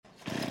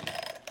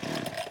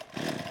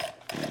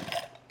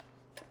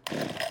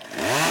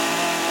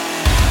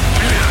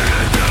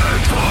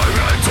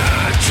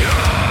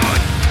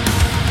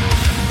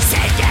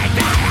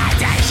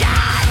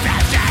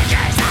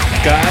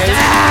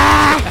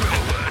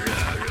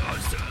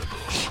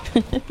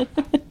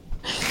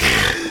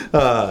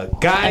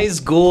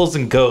Guys, ghouls,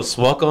 and ghosts,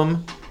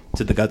 welcome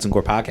to the Guts and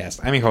Gore podcast.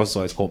 I'm your host, as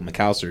always, Colton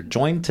McAllister,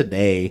 joined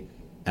today,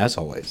 as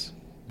always,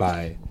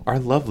 by our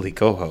lovely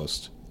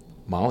co-host,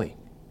 Molly.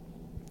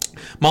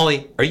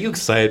 Molly, are you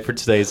excited for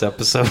today's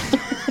episode?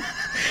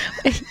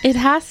 It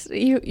has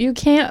you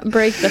can't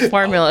break the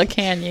formula,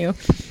 can you?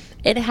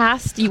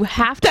 You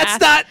have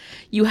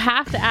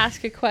to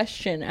ask a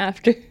question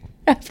after you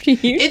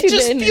It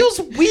just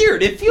feels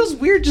weird. It feels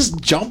weird just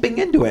jumping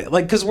into it.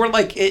 Like, because we're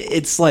like,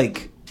 it's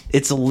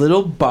a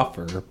little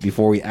buffer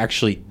before we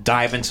actually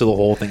dive into the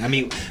whole thing. I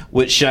mean,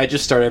 should I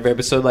just start every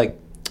episode like,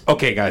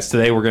 okay, guys,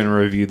 today we're going to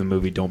review the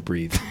movie Don't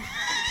Breathe.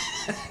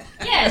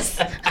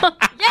 Yes.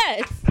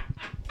 Yes.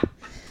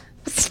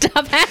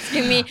 Stop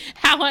asking me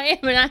how I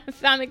am, and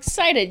I'm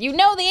excited. You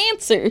know the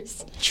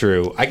answers.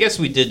 True. I guess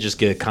we did just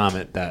get a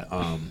comment that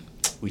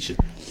we should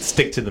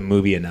stick to the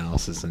movie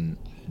analysis and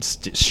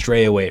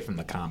stray away from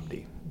the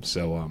comedy.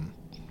 So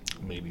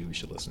maybe we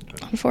should listen to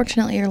it.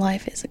 Unfortunately, your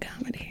life is a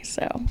comedy,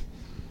 so.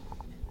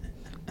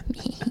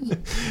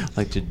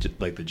 like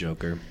the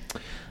Joker.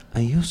 I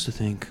used to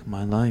think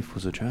my life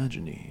was a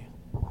tragedy,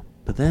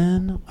 but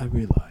then I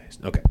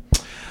realized. Okay.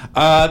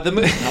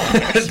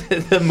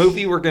 The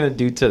movie we're gonna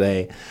do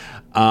today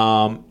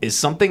is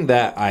something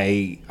that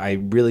I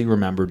really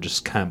remember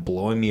just kind of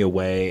blowing me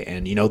away.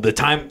 And this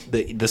time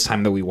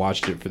that we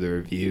watched it for the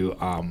review,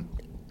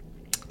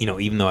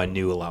 even though I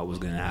knew a lot was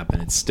gonna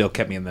happen, it still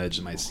kept me on the edge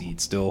of my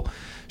seat. Still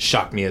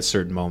shocked me at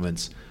certain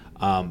moments.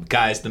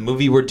 Guys, the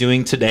movie we're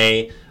doing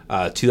today,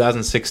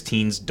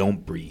 2016's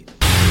Don't Breathe.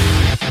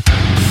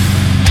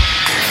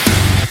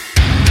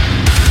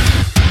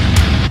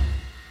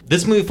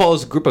 This movie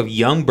follows a group of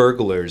young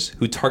burglars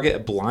who target a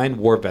blind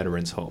war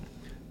veteran's home,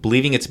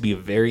 believing it to be a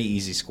very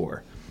easy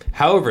score.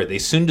 However, they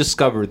soon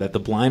discover that the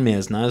blind man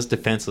is not as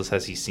defenseless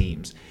as he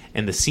seems,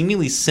 and the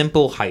seemingly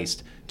simple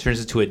heist turns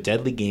into a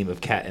deadly game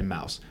of cat and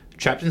mouse.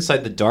 Trapped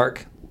inside the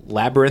dark,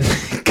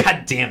 labyrinthic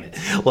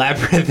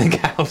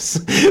house,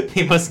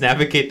 they must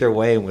navigate their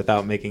way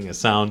without making a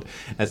sound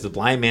as the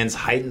blind man's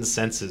heightened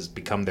senses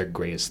become their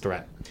greatest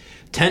threat.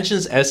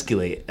 Tensions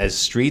escalate as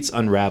streets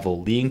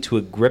unravel, leading to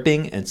a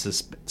gripping and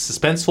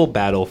suspenseful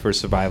battle for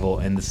survival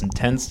and this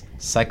intense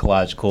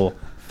psychological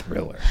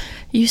thriller.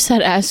 You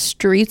said as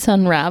streets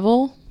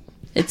unravel?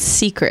 It's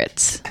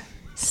secrets.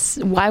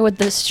 Why would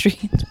the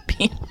streets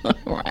be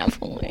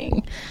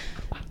unraveling?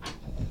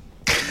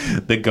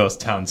 The ghost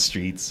town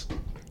streets.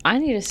 I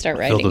need to start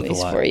writing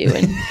these for you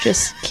and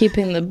just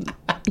keeping the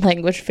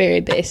language very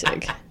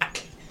basic.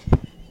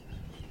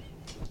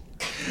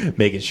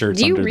 Making sure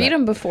it's Do you read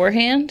them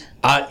beforehand?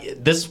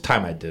 This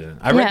time I didn't.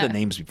 I read the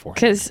names beforehand.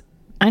 Because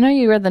I know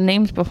you read the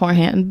names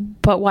beforehand,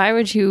 but why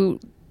would you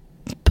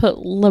put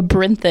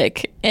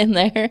labyrinthic in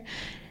there?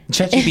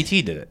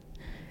 ChatGPT did it.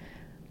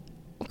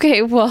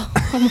 Okay, well,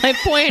 my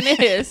point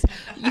is,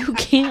 you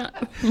can't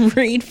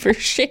read for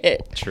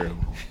shit. True.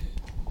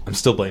 I'm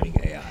still blaming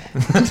AI.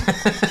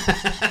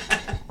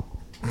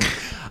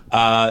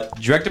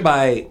 Directed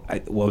by,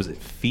 what was it,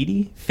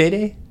 Fede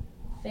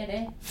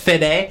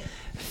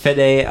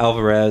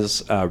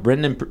Alvarez,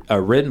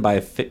 written by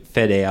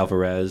Fede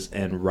Alvarez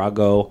and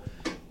Rago.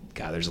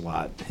 God, there's a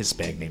lot of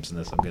Hispanic names in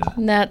this.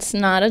 That's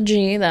not a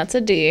G, that's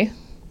a D.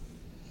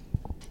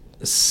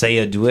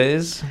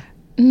 Sayadúez?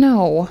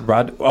 No.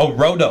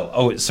 Rodo.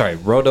 Oh, sorry,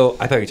 Rodo.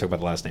 I thought you were talking about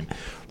the last name.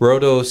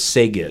 Rodo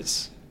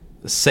Sayguez.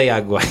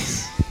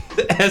 Sayagüez.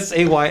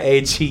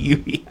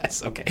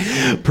 Sayagüez. Okay.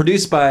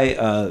 Produced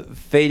by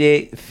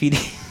Fede,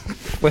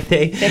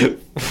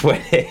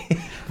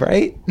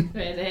 right?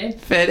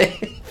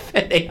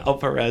 Fede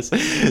Alvarez,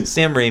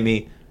 Sam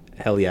Raimi,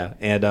 hell yeah,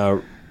 and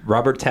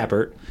Robert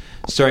Tappert,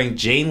 starring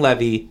Jane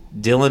Levy,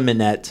 Dylan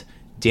Minnette,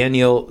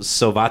 Daniel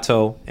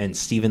Sovato, and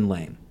Stephen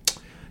Lane.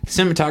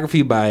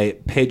 Cinematography by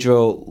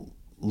Pedro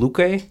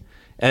Luque,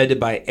 edited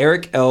by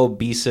Eric L.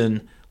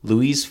 Beeson,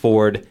 Louise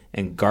Ford,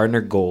 and Gardner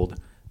Gould.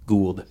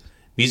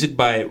 Music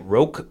by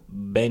Roque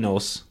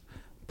Benos.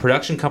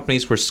 Production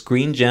companies were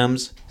Screen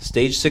Gems,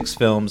 Stage 6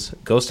 Films,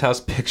 Ghost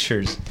House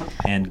Pictures,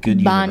 and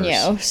Good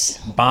Universe.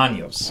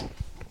 Banos.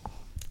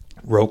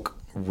 Roque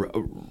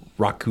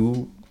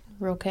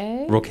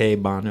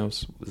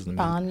Banos was the name.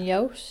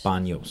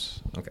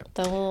 Banos. Okay.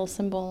 The little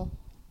symbol.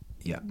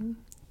 Yeah.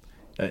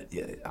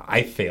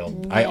 I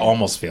failed. Yeah. I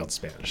almost failed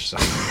Spanish, so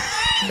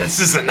this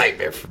is a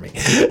nightmare for me.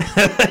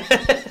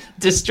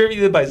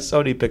 Distributed by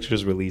Sony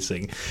Pictures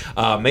Releasing.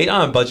 Made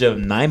on a budget of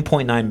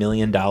 $9.9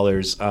 million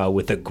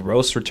with a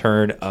gross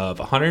return of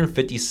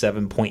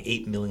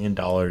 $157.8 million,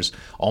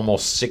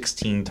 almost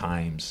 16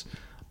 times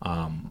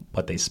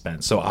what they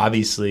spent. So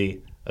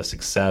obviously a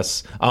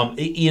success.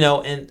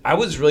 And I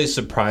was really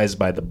surprised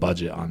by the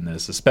budget on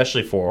this,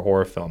 especially for a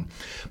horror film.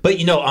 But,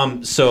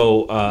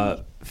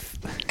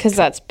 because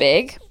that's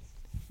big.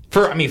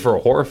 For a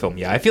horror film,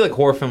 yeah. I feel like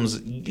horror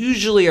films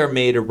usually are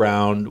made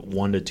around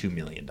 $1 to $2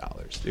 million.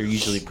 They're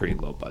usually pretty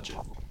low budget.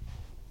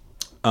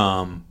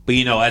 But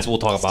as we'll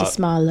talk about, a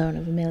small loan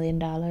of $1 million.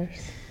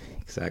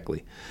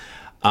 Exactly.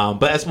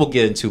 But as we'll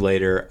get into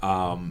later,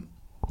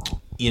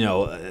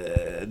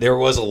 there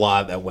was a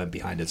lot that went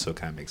behind it, so it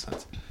kind of makes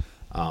sense.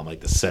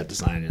 Like the set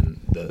design and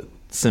the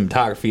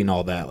cinematography and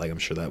all that. Like I'm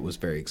sure that was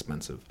very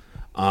expensive.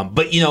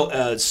 But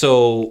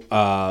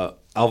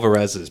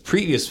Alvarez's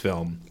previous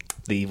film,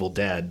 The Evil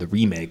Dead, the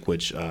remake,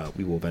 which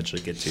we will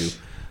eventually get to,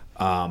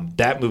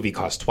 that movie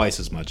cost twice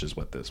as much as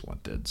what this one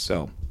did.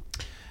 So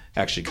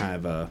actually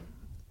kind of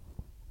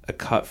a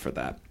cut for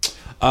that.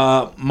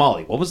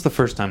 Molly, what was the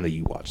first time that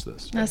you watched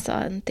this? I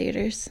saw it in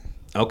theaters.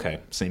 Okay,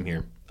 same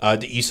here.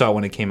 You saw it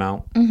when it came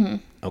out? Mm-hmm.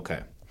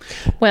 Okay.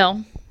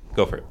 Well,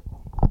 Go for it.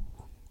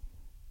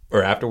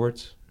 Or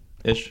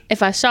afterwards-ish?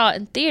 if I saw it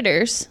in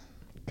theaters,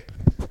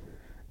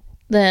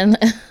 then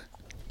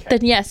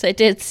yes, I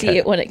did see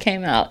it when it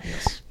came out.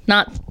 Yes.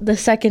 Not the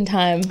second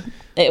time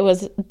it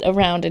was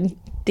around in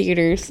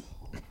theaters.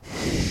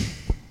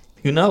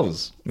 Who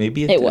knows?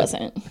 Maybe It did.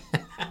 wasn't.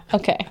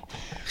 Okay.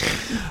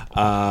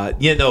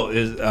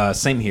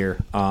 Same here.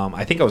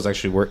 I think I was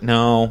actually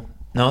No,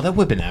 that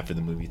would have been after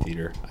the movie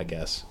theater, I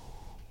guess.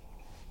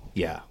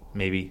 Yeah,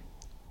 maybe.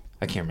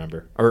 I can't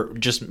remember. Or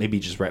maybe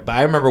just right. But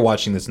I remember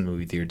watching this in the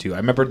movie theater, too. I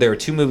remember there were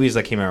two movies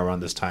that came out around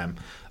this time.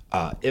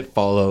 It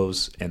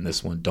Follows and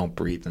this one, Don't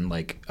Breathe. And,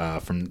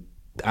 from,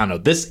 I don't know,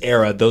 this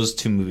era, those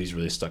two movies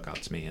really stuck out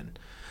to me. And,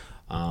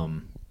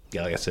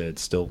 like I said, it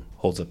still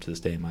holds up to this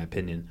day, in my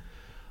opinion.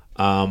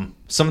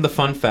 Some of the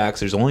fun facts,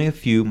 there's only a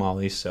few,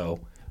 Molly, so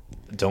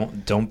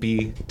don't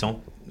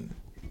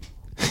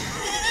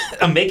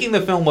making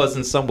the film was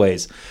in some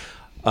ways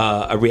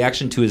a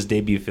reaction to his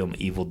debut film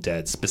Evil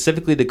Dead,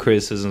 specifically the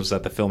criticisms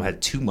that the film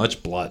had too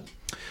much blood,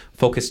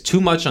 focused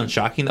too much on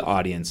shocking the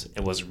audience,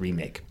 and was a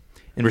remake.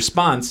 In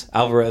response,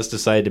 Alvarez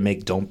decided to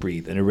make Don't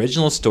Breathe, an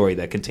original story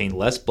that contained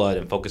less blood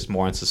and focused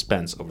more on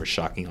suspense over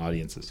shocking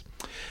audiences.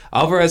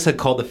 Alvarez had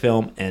called the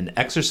film an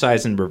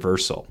exercise in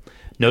reversal,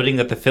 noting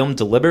that the film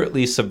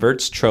deliberately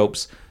subverts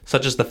tropes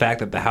such as the fact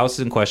that the house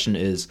in question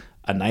is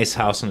a nice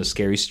house on a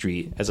scary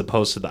street as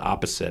opposed to the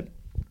opposite,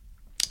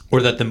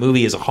 or that the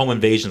movie is a home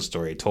invasion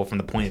story told from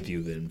the point of view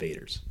of the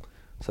invaders.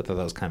 So I thought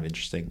that was kind of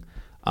interesting.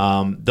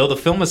 Though the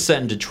film was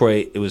set in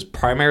Detroit, it was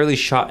primarily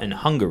shot in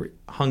Hungary.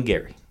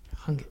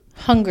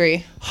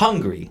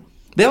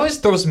 That always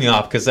throws me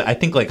off because I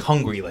think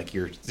hungry, like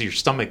your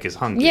stomach is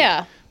hungry.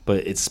 Yeah.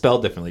 But it's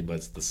spelled differently, but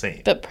it's the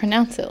same. But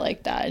pronounce it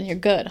like that and you're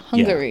good.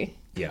 Hungary.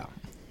 Yeah.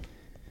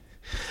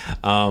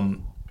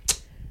 Only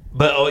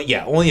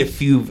a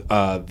few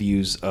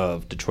views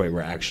of Detroit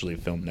were actually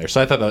filmed there.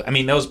 So I thought that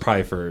was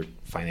probably for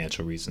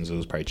financial reasons. It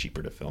was probably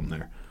cheaper to film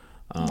there.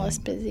 Less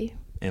busy.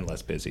 And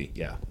less busy,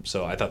 yeah.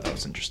 So I thought that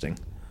was interesting.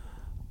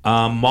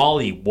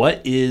 Molly,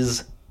 what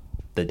is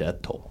the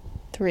death toll?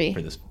 3.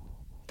 For this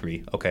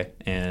 3, okay.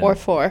 And or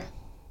 4.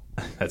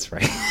 That's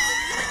right.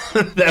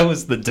 That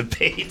was the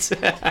debate.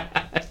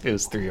 It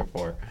was 3 or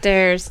 4.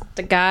 There's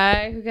the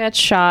guy who got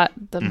shot,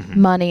 the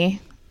money,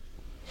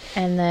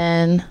 and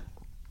then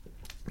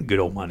good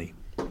old money.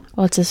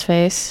 What's his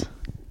face?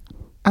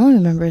 I don't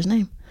remember his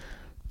name.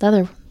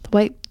 The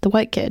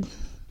white kid.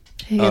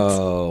 I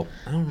don't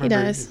remember. He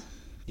dies.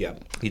 Yeah,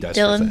 he dies.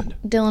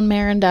 Dylan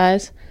Marin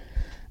dies.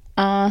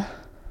 And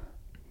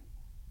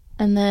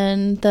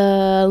then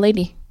the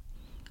lady.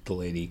 The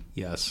lady,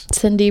 yes.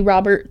 Cindy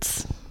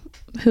Roberts,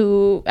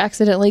 who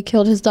accidentally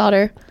killed his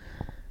daughter.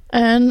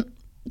 And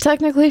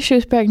technically she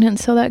was pregnant,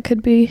 so that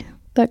could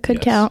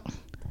count.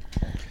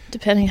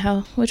 Depending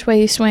which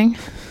way you swing.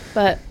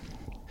 But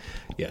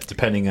yeah,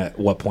 depending at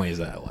what point is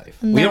that in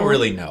life. We don't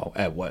really know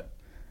at what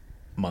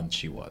month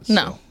she was.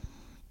 No.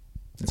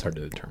 So it's hard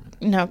to determine.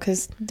 No,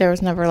 because there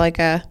was never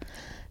a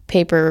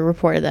paper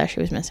reported that she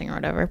was missing or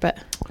whatever, but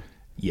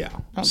yeah.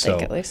 I don't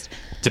think at least.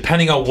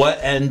 Depending on what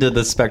end of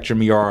the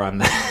spectrum you are on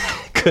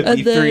that, could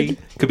be 3,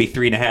 could be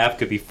 3.5,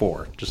 could be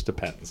 4. Just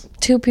depends.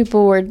 2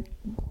 people were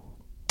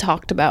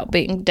talked about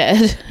being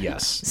dead.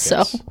 Yes.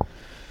 So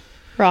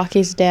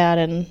Rocky's dad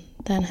and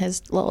then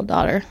his little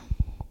daughter.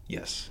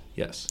 Yes.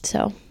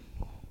 So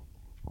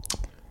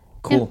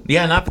cool.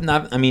 Yeah, not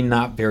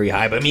very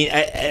high, but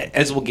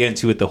as we'll get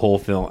into it, the whole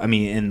film,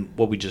 and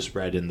what we just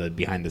read in the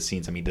behind the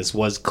scenes, this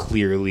was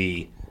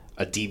clearly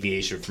a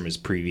deviation from his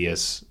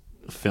previous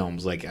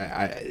films.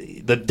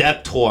 The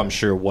death toll, I'm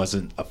sure,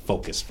 wasn't a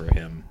focus for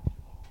him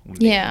when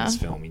making this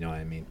film, you know what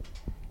I mean?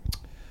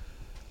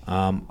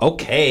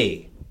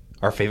 Okay.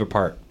 Our favorite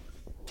part.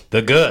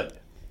 The good.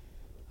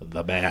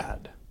 The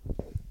bad.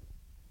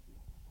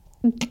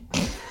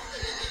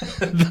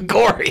 The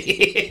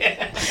gory.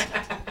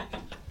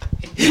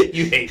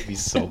 You hate me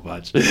so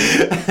much.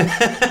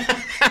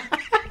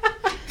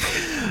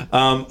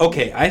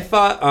 Okay, I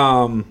thought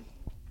a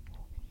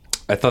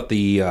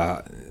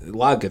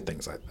lot of good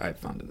things I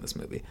found in this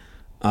movie.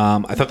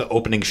 I thought the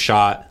opening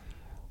shot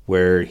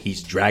where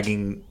he's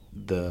dragging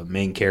the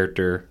main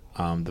character,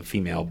 the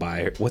female,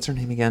 by what's her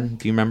name again?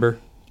 Do you remember?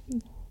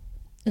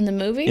 In the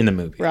movie? In the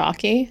movie.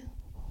 Rocky.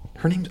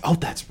 Her name? Oh,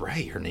 that's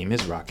right. Her name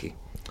is Rocky.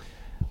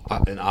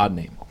 An odd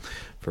name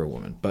for a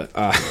woman, but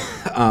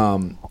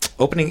the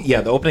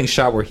opening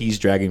shot where he's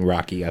dragging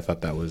Rocky, I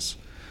thought that was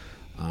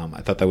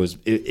I thought that was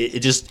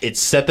it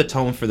set the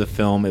tone for the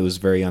film. It was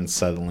very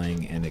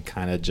unsettling, and it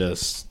kind of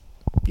just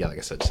like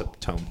I said, set the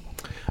tone.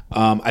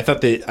 I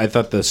thought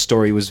the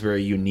story was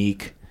very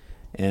unique,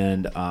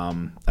 and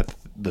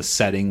the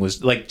setting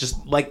was like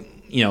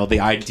the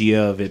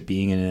idea of it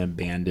being in an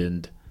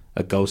abandoned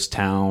a ghost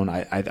town.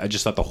 I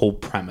just thought the whole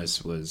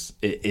premise was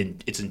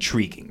it's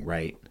intriguing,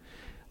 right?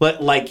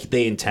 Like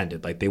they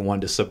intended, like they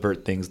wanted to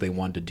subvert things, they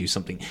wanted to do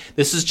something.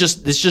 This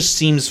just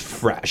seems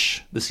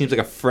fresh. This seems like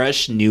a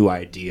fresh new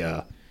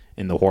idea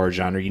in the horror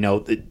genre.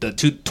 The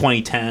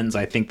 2010s,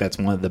 I think that's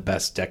one of the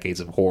best decades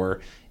of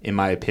horror in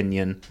my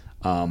opinion.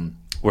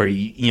 Where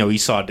you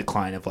saw a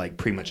decline of like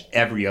pretty much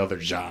every other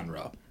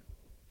genre,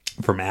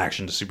 from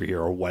action to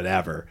superhero or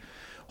whatever.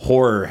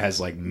 Horror has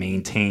like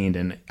maintained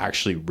and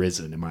actually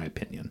risen in my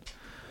opinion.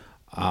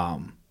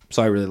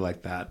 So I really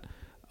like that.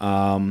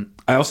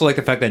 I also like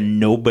the fact that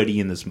nobody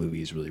in this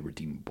movie is really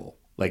redeemable.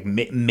 Like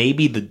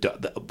maybe the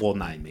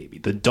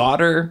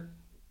daughter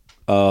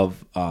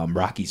of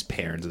Rocky's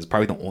parents is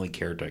probably the only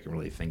character I can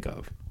really think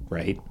of,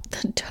 right?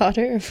 The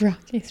daughter of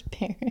Rocky's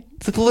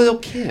parents. The little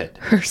kid.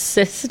 Her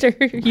sister,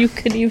 you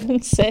could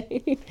even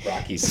say.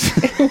 Rocky's.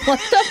 What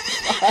the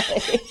fuck?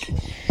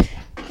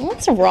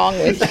 What's wrong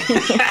with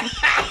you?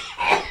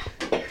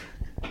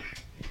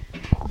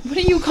 What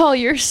do you call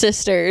your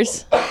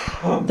sisters?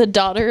 The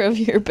daughter of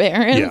your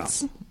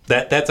parents?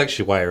 Yeah. That's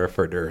actually why I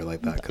referred to her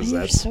like that, because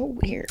that's so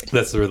weird.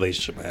 That's the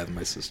relationship I have with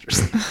my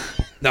sisters.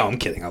 No, I'm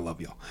kidding. I love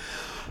y'all.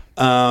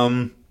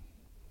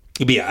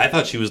 But yeah, I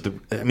thought she was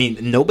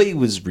nobody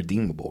was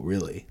redeemable,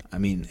 really. I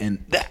mean,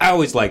 and I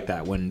always like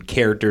that when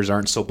characters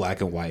aren't so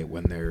black and white,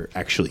 when they're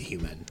actually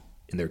human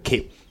and they're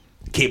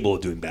capable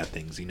of doing bad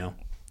things,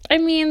 I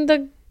mean,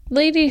 the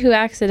lady who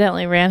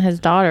accidentally ran his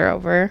daughter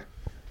over.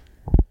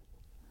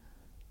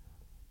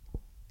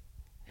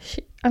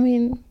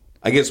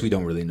 I guess we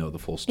don't really know the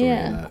full story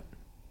of that.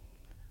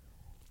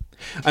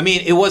 I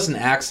mean, it was an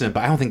accident,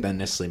 but I don't think that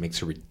necessarily makes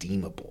her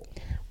redeemable.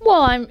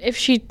 Well,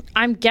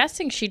 I'm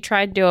guessing she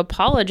tried to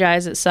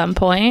apologize at some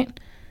point.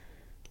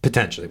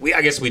 Potentially.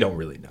 I guess we don't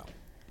really know.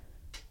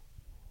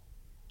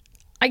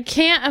 I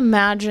can't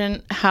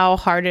imagine how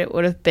hard it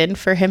would have been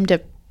for him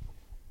to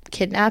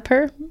kidnap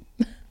her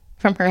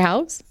from her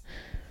house.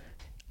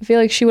 I feel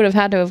like she would have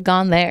had to have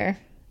gone there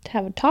to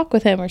have a talk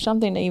with him or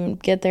something to even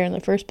get there in the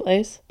first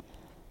place.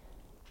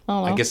 I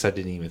don't know. I guess I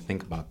didn't even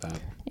think about that.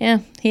 Yeah,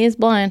 he is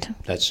blind.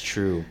 That's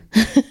true.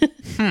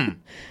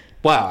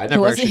 Wow,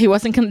 He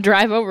wasn't going to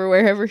drive over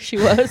wherever she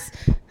was.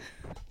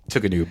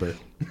 Took an Uber.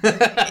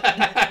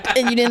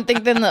 And you didn't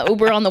think then the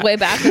Uber on the way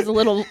back was a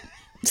little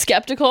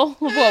skeptical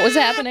of what was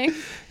happening?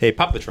 Hey,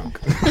 pop the trunk.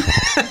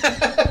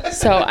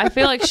 So I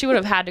feel like she would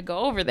have had to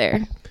go over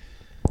there.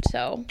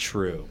 So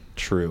True.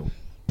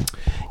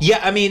 Yeah,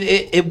 I mean,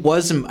 it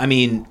wasn't,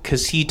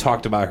 because he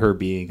talked about her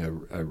being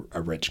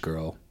a rich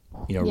girl.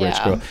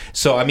 Rich girl.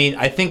 So,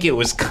 I think it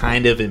was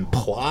kind of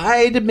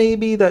implied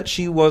maybe that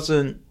she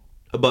wasn't,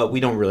 but we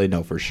don't really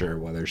know for sure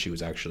whether she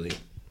was actually.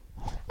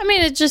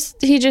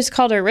 He just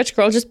called her a rich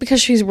girl. Just because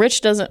she's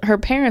rich her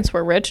parents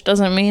were rich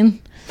doesn't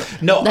mean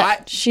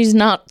she's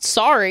not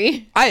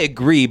sorry. I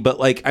agree, but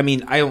I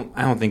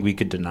don't think we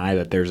could deny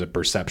that there's a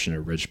perception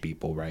of rich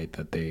people, right?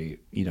 That they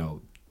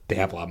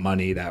have a lot of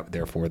money, that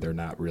therefore they're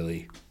not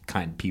really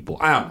kind people.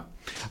 I don't know.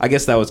 I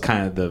guess that was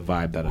kind of the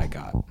vibe that I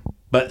got.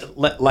 But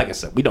like I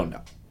said, we don't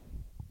know.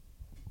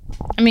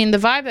 The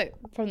vibe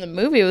from the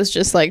movie was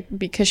just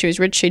because she was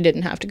rich, she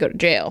didn't have to go to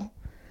jail.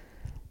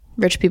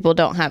 Rich people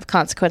don't have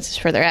consequences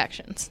for their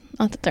actions.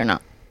 Not that they're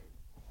not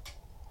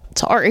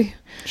sorry.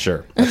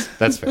 Sure,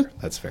 that's fair.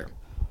 That's fair.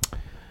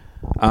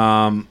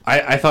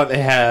 I thought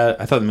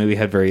the movie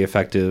had very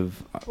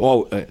effective.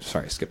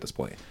 Sorry, skip this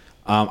point.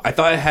 I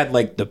thought it had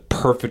the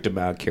perfect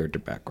amount of character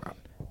background.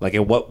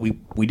 In what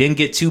we didn't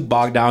get too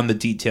bogged down in the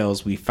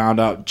details. We found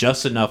out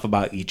just enough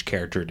about each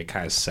character to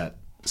kind of set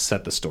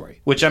the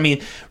story, which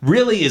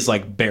really is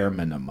bare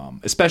minimum,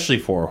 especially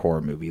for a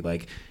horror movie.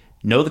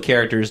 Know the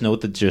characters, know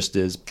what the gist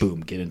is,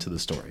 boom, get into the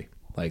story.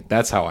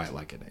 That's how I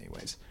like it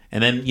anyways.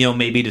 And then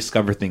maybe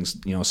discover things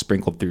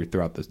sprinkled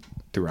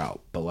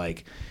throughout. But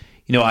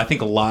I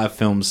think a lot of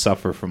films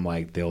suffer from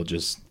they'll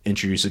just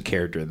introduce a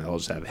character and they'll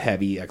just have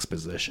heavy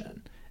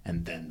exposition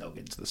and then they'll get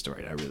into the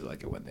story. And I really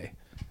like it when they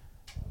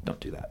don't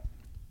do that.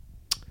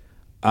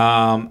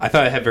 I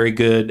thought it had very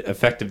good,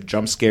 effective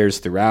jump scares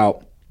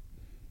throughout.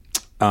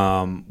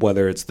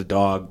 Whether it's the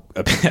dog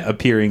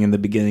appearing in the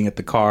beginning at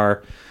the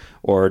car,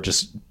 or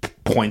just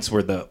points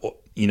where the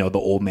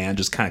old man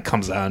just kind of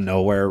comes out of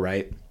nowhere,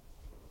 right?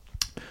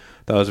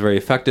 That was very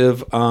effective.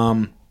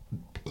 The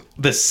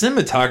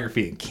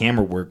cinematography and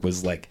camera work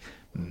was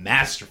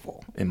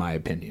masterful, in my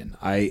opinion.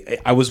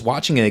 I was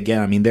watching it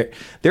again.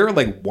 There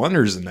are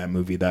wonders in that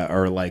movie that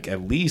are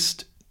at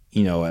least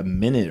a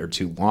minute or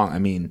two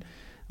long.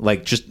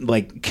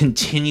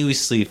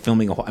 Continuously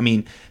filming a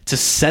whole. To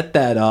set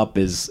that up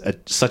is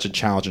such a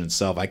challenge in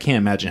itself. I can't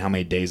imagine how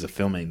many days of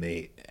filming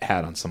they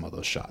had on some of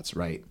those shots,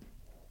 right?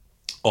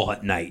 All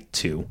at night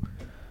too,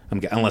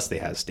 unless they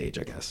had a stage,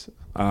 I guess,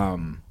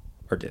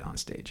 or did on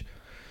stage.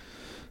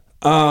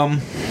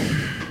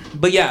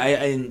 But yeah,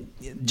 I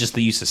just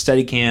the use of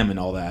Steadicam and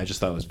all that, I just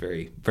thought it was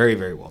very, very,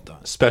 very well done,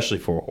 especially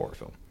for a horror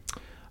film.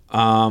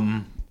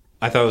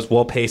 I thought it was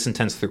well paced,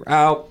 intense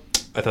throughout.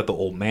 I thought the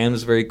old man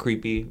was very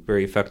creepy,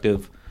 very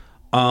effective.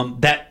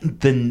 That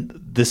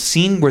the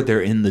scene where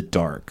they're in the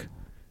dark,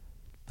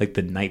 like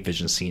the night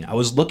vision scene, I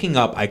was looking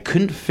up. I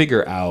couldn't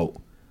figure out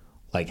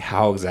like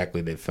how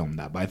exactly they filmed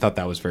that, but I thought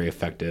that was very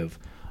effective.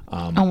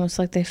 Almost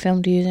like they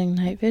filmed using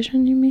night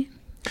vision, you mean?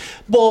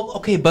 Well,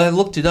 okay, but I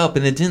looked it up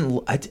and it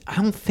didn't. I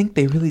don't think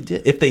they really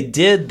did. If they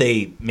did,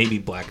 they maybe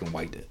black and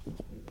whited it.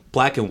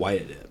 But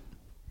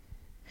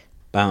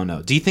I don't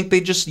know. Do you think they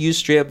just used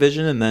straight up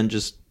vision and then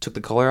just took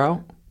the color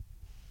out,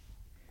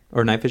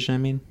 or night vision? I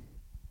mean,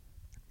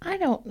 I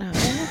don't know.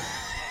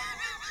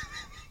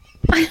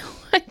 I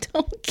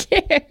don't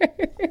care.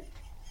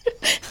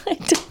 I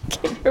don't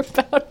care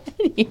about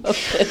any of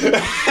it.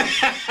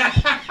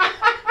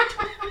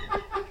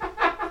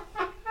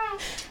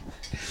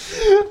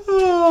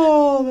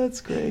 Oh,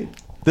 that's great.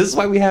 This is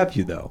why we have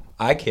you, though.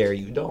 I care,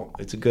 you don't.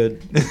 It's a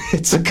good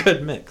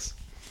mix.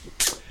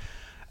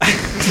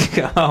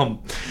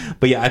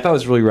 But yeah, I thought it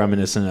was really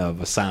reminiscent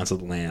of A Silence of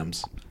the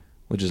Lambs,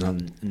 which is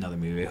another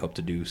movie I hope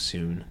to do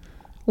soon.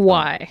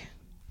 Why?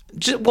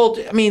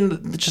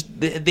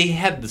 They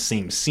had the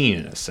same scene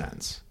in a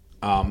sense.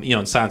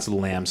 In Silence of the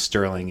Lambs,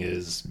 Sterling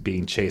is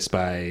being chased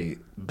by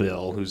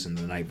Bill, who's in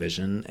the night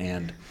vision,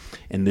 and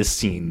in this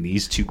scene,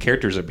 these two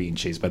characters are being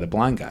chased by the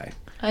blind guy.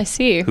 I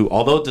see. Who,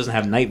 although it doesn't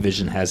have night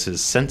vision, has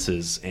his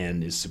senses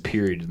and is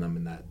superior to them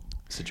in that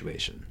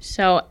situation.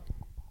 So,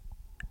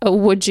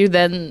 would you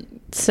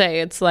then say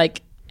it's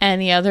like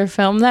any other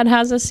film that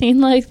has a scene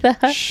like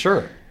that?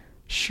 Sure.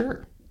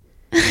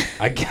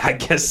 I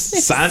guess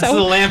Silence of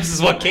the Lambs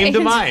is what came to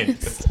mind.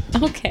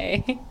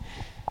 Okay.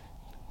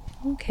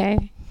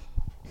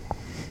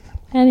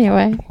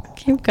 Anyway,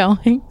 keep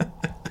going.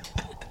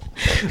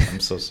 I'm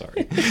so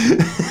sorry.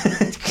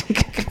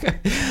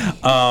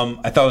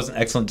 I thought it was an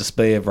excellent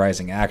display of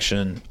rising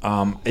action.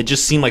 It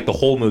just seemed like the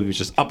whole movie was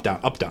just up, down,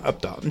 up, down,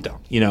 up, down, up,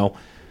 down.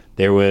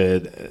 There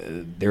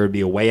would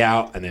be a way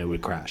out and then it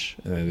would crash.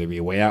 And then there'd be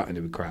a way out and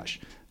it would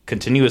crash.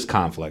 Continuous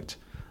conflict.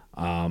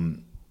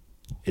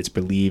 It's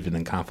relieved and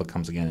then conflict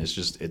comes again.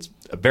 It's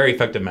a very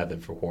effective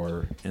method for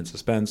horror and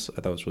suspense.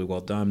 I thought it was really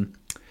well done.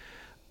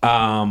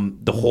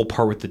 The whole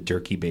part with the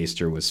turkey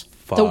baster was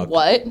fucked. The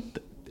what?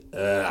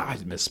 I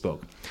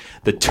misspoke.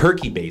 The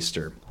turkey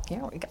baster.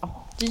 Here we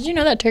go. Did you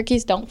know that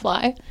turkeys don't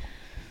fly?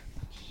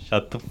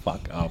 Shut the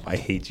fuck up. I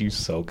hate you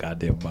so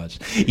goddamn much.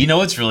 You know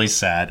what's really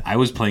sad? I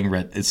was playing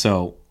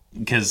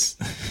because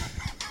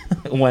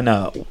when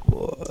so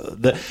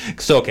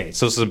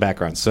this is a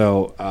background.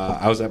 So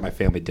I was at my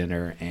family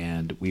dinner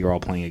and we were all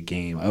playing a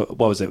game. What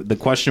was it? The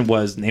question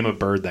was name a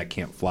bird that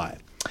can't fly.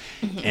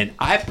 Mm-hmm. And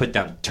I put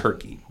down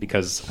turkey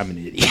because I'm an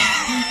idiot.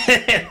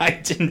 And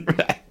I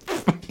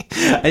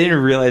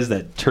didn't realize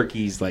that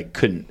turkeys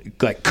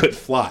could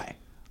fly.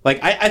 Like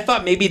I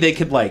thought maybe they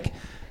could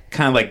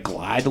kind of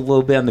glide a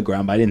little bit on the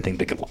ground, but I didn't think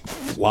they could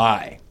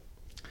fly.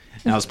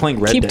 And I was playing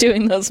Red Dead. Keep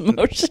doing those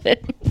motions.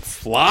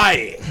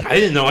 Flying. I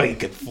didn't know I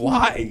could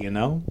fly,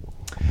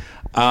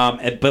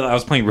 But I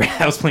was playing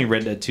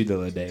Red Dead 2 the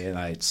other day, and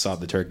I saw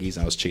the turkeys,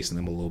 and I was chasing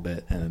them a little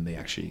bit, and then they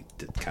actually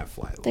did kind of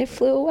fly a little bit. They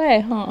flew away,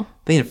 huh?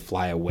 They didn't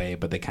fly away,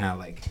 but they kind of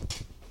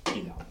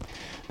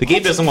the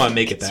game doesn't want to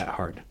make it that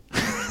hard.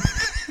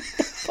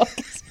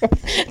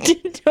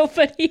 Did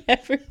nobody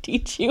ever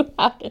teach you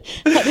how to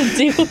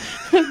do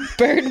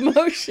bird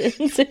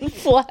motions and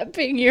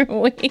flapping your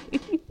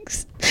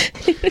wings?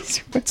 It's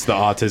the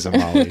autism,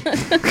 Molly.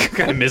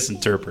 Kind of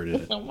misinterpreted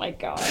it. Oh my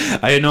god!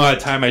 I didn't know how to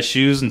tie my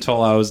shoes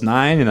until I was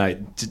 9, and I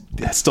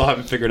still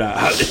haven't figured out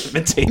how to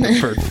imitate a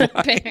bird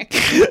flying.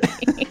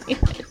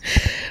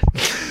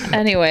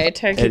 Anyway,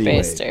 turkey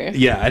baster.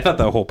 Yeah, I thought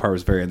that whole part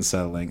was very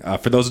unsettling.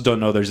 For those who don't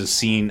know, there's a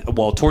scene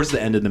towards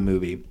the end of the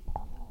movie.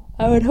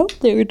 I would hope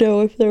they would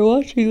know if they're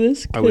watching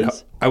this.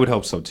 I would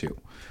hope so too.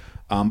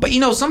 But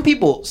some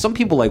people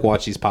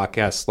watch these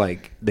podcasts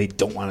they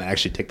don't want to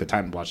actually take the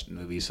time to watch the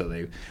movie, so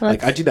they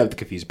I do that with the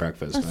Confused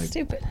Breakfast. That's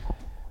stupid.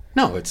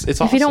 No, it's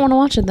awesome. If you don't want to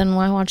watch it, then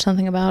why watch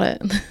something about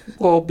it?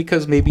 Well,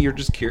 because maybe you're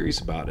just curious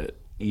about it.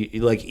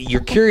 You're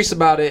curious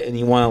about it, and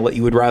you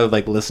would rather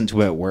listen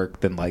to it at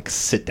work than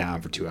sit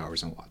down for 2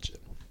 hours and watch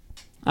it.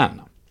 I don't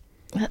know.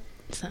 That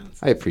sounds.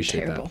 I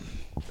appreciate terrible.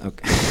 that.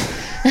 Okay.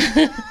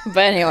 But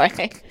anyway,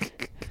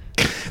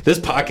 this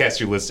podcast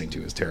you're listening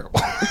to is terrible.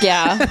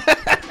 Yeah.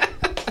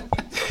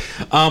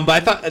 But I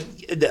thought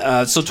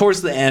so.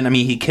 Towards the end,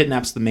 he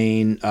kidnaps the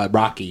main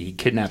Rocky. He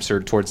kidnaps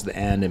her towards the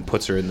end and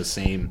puts her in the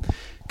same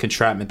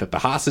entrapment that the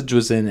hostage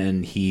was in,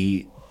 and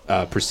he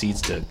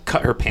proceeds to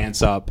cut her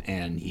pants up,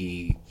 and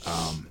he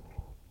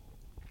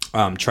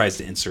tries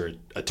to insert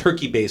a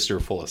turkey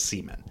baster full of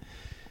semen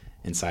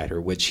inside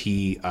her, which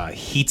he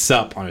heats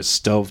up on a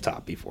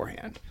stovetop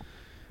beforehand,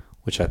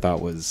 which I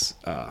thought was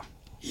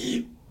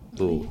He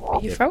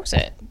froze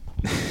it.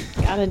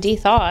 Got a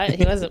de-thaw it.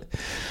 He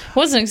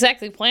wasn't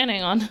exactly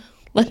planning on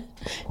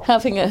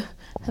having a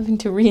having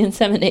to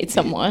re-inseminate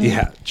someone.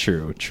 Yeah,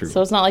 true.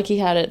 So it's not like he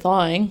had it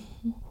thawing.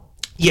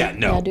 Yeah,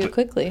 no. Yeah, do it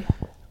quickly.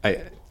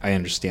 I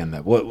understand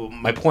that. What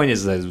my point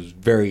is that it was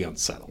very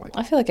unsettling.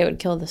 I feel like it would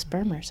kill the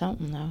sperm or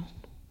something, though.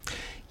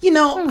 You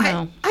know,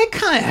 I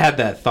kind of had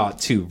that thought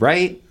too,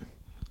 right?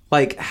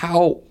 Like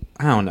how,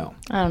 I don't know.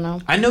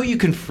 I know you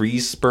can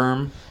freeze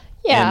sperm.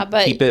 Yeah, and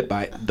but keep it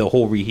by the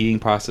whole reheating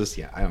process.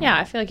 Yeah, I don't know.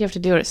 I feel like you have to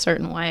do it a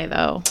certain way,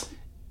 though.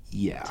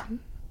 Yeah.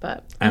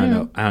 But I don't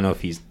know. I don't know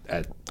if he's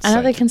at I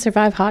know they can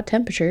survive hot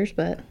temperatures,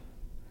 but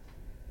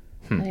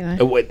anyway.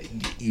 What,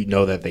 you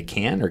know that they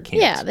can or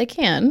can't? Yeah, they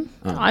can.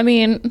 I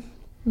mean,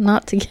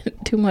 not to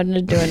get too much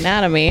into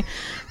anatomy,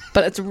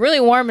 but it's really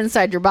warm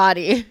inside your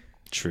body.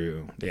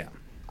 True. Yeah.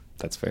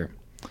 That's fair.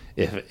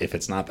 If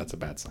it's not, that's a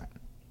bad sign.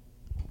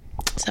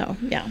 So,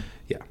 yeah.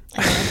 Yeah.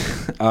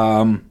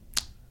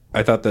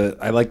 I thought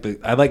I like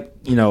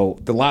you know,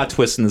 the lot of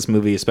twists in this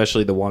movie,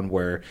 especially the one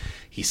where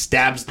he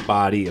stabs the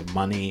body of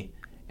Money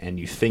and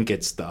you think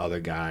it's the other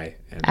guy.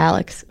 And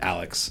Alex.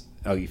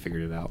 Oh, you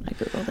figured it out. I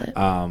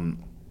Googled it.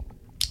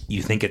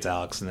 You think it's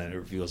Alex, and then it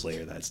reveals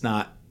later that it's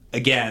not.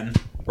 Again,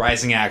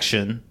 rising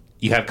action.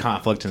 You have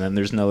conflict, and then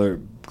there's another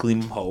gleam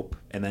of hope,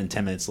 and then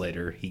 10 minutes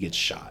later, he gets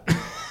shot.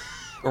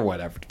 Or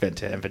whatever,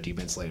 10, 15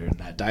 minutes later, and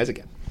that dies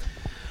again.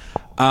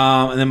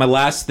 And then my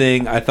last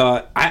thing, I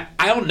thought, I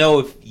don't know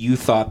if you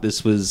thought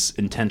this was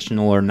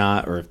intentional or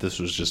not, or if this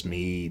was just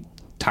me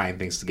tying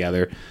things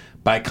together,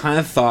 but I kind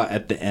of thought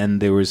at the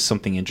end there was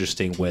something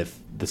interesting with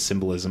the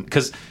symbolism.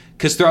 Because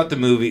throughout the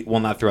movie, well,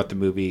 not throughout the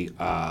movie,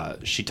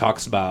 she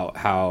talks about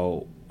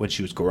how when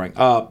she was growing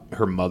up,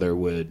 her mother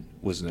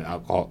was an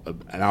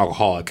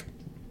alcoholic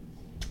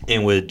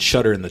and would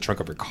shut her in the trunk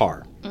of her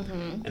car.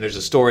 Mm-hmm. And there's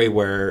a story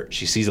where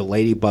she sees a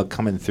ladybug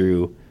coming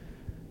through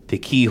the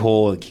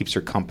keyhole and keeps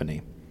her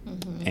company.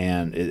 Mm-hmm.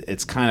 And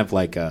it's kind of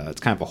like a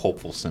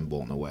hopeful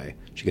symbol in a way.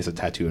 She gets a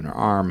tattoo in her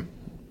arm.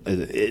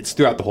 It's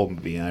throughout the whole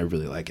movie, and I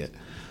really like it.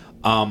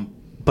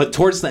 But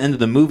towards the end of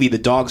the movie, the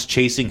dog's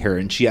chasing her,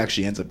 and she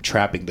actually ends up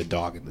trapping the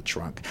dog in the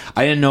trunk.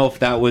 I didn't know if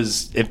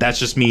that's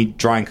just me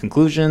drawing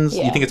conclusions.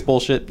 Yeah. You think it's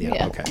bullshit?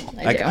 Yeah. Okay.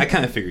 I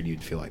kind of figured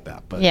you'd feel like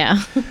that, but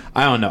yeah.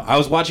 I don't know. I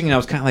was watching it, and I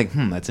was kind of like,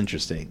 that's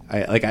interesting.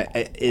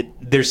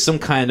 There's some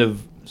kind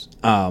of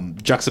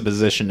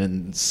juxtaposition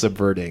and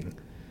subverting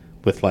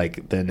with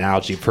like the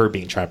analogy of her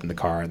being trapped in the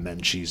car, and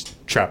then she's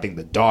trapping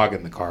the dog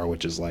in the car,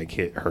 which is like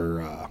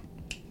her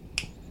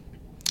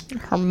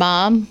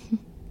mom.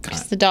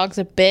 Because the dog's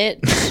a bitch.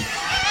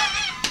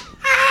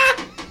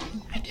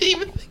 I didn't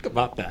even think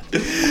about that.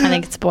 I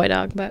think it's a boy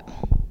dog, but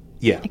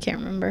yeah, I can't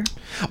remember.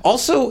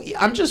 Also,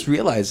 I'm just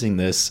realizing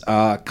this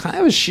kind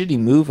of a shitty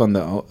move on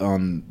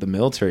the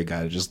military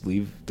guy to just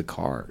leave the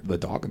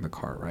dog in the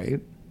car, right?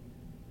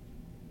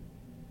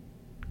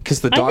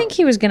 Because I think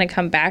he was going to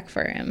come back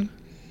for him.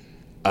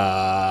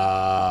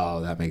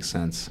 Oh, that makes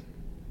sense.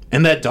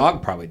 And that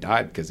dog probably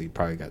died because he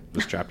probably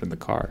was trapped in the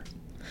car.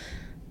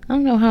 I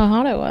don't know how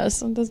hot it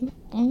was. I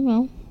don't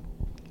know.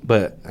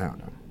 But I don't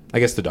know. I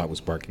guess the dog was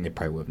barking. It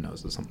probably would have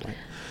noticed at some point.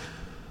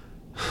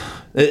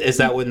 Is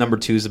that what number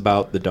 2 is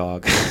about? The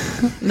dog?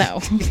 No.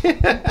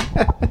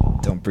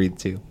 Don't Breathe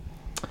 2.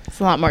 It's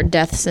a lot more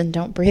deaths than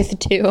Don't Breathe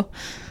 2.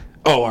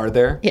 Oh, are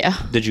there? Yeah.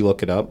 Did you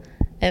look it up?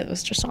 It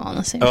was just all on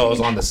the same page. Oh, it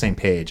was on the same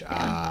page.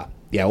 Yeah,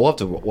 we'll have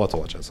to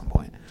watch it at some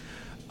point.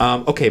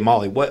 Okay,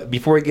 Molly,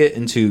 before we get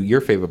into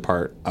your favorite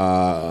part,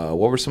 what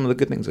were some of the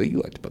good things that you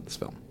liked about this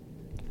film?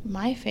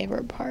 My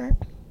favorite part?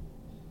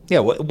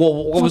 Yeah, what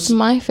was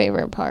my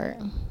favorite part?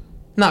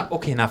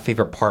 Not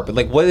favorite part, but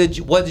like what did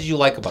you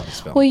like about this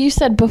film? Well, you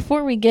said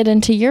before we get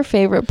into your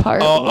favorite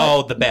part.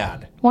 Oh, the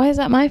bad. Why is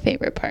that my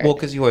favorite part? Well,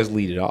 because you always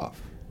lead it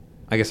off.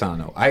 I guess I don't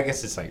know. I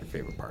guess it's not your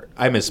favorite part.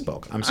 I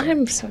misspoke. I'm sorry.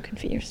 I'm so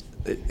confused.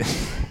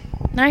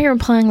 Now you're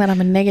implying that I'm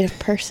a negative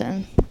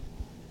person.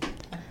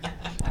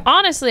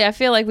 Honestly, I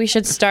feel like we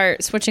should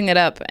start switching it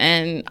up,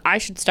 and I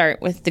should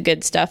start with the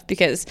good stuff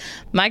because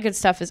my good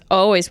stuff is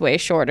always way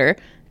shorter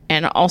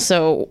and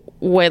also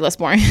way less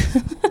boring.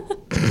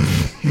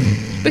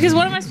 Because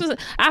what am I supposed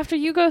to... After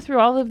you go through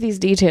all of these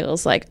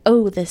details, like,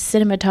 oh, the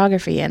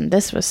cinematography and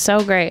this was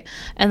so great,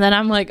 and then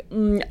I'm like,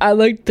 I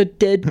like the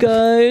dead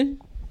guy.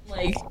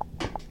 Like,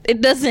 it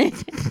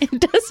doesn't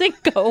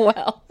go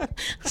well.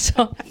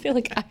 So I feel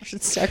like I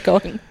should start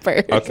going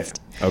first.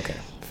 Okay.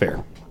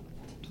 Fair.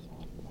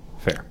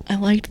 I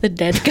liked the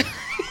dead guy.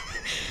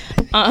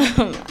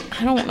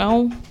 I don't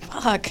know.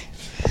 Fuck.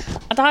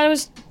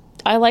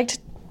 I liked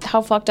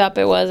how fucked up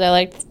it was. I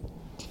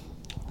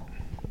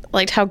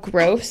liked how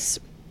gross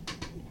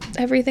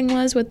everything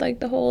was with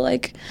like the whole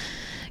like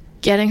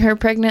getting her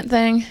pregnant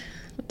thing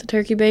with the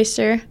turkey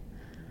baster.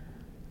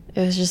 It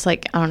was just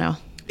like, I don't know.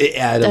 It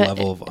added a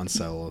level of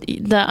unsettled.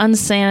 The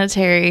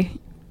unsanitary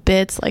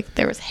bits, like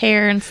there was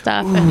hair and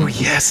stuff. Ooh,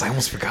 yes, I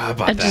almost forgot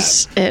about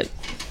that. It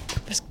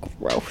was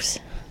gross.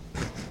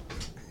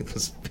 It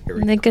was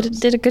very and they gross.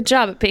 did a good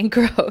job at being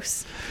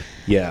gross.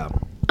 Yeah.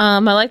 I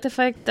like the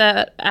fact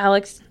that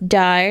Alex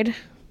died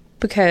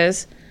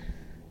because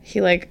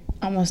he like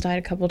almost died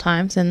a couple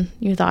times, and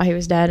you thought he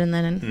was dead, and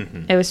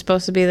then it was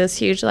supposed to be this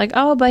huge, like,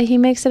 oh, but he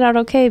makes it out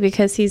okay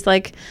because he's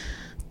like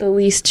the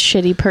least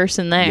shitty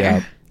person there.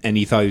 Yeah. And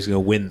he thought he was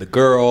going to win the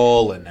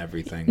girl and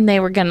everything. And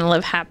they were going to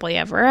live happily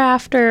ever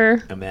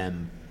after. And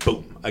then,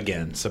 boom,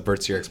 again,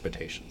 subverts your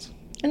expectations.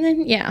 And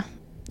then, yeah.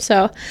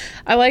 So,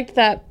 I liked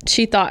that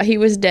she thought he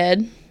was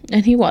dead,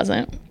 and he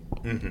wasn't.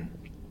 Mm-hmm.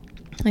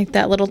 Like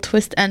that little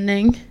twist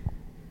ending.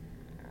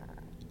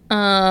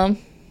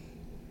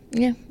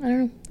 Yeah, I don't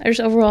know. I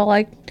just overall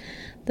liked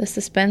the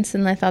suspense,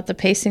 and I thought the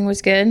pacing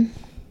was good.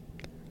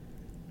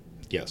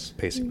 Yes,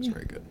 pacing was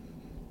very good.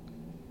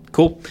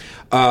 Cool.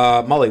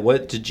 Molly,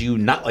 what did you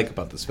not like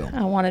about this film?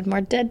 I wanted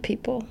more dead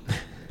people.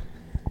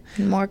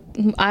 More.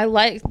 I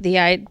liked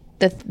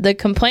the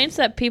complaints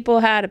that people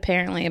had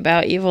apparently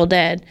about Evil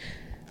Dead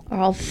are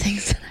all the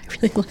things that I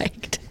really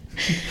liked.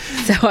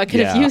 So I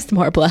could have used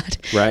more blood,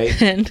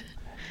 right? And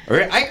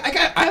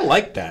I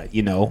like that,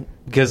 you know,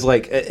 because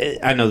like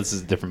I know this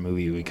is a different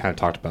movie we kind of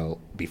talked about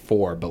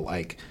before, but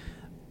like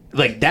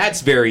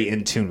that's very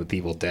in tune with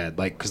Evil Dead,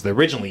 like because the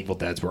original Evil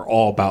Deads were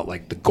all about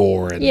like the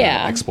gore and the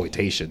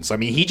exploitation. So I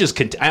mean, he just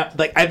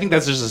I think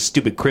that's just a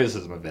stupid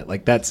criticism of it.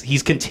 Like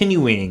he's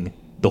continuing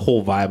the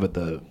whole vibe of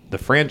the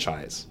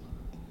franchise.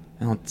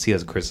 I don't see it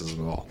as a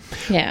criticism at all.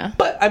 Yeah,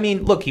 but I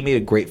mean, look, he made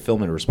a great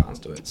film in response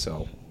to it,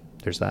 so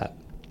there's that.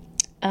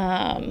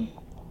 Trying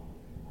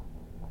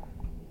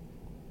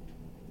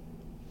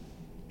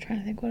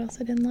to think what else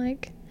I didn't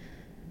like.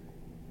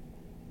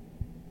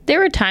 There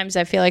were times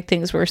I feel like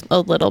things were a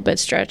little bit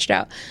stretched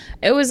out.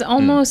 It was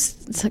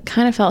almost it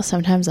kind of felt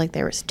sometimes like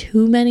there was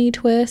too many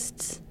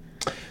twists.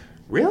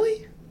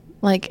 Really?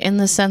 Like in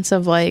the sense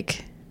of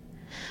like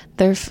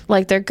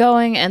they're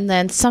going and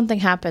then something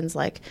happens,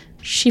 like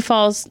she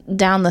falls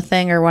down the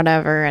thing or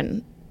whatever,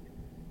 and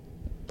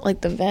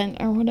like the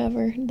vent or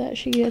whatever that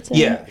she gets in.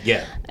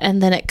 Yeah.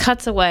 And then it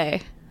cuts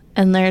away,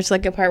 and there's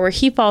like a part where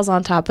he falls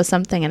on top of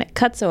something and it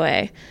cuts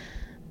away,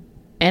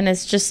 and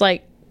it's just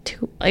like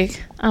I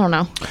don't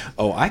know.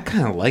 Oh, I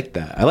kind of like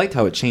that. I liked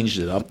how it changed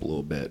it up a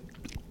little bit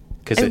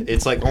because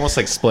it's like almost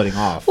like splitting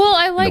off. Well,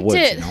 I liked woods,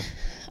 it. You know?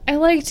 I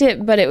liked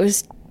it, but it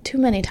was too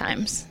many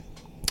times.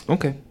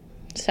 Okay.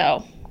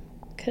 So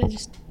could have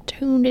just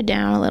tuned it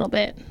down a little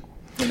bit.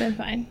 Would have been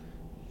fine.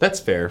 That's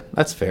fair.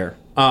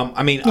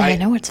 I mean, yeah, I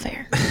know it's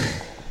fair.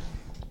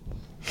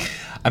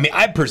 I mean,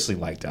 I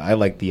personally liked it. I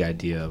like the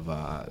idea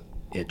of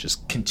it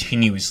just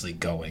continuously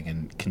going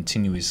and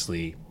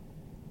continuously.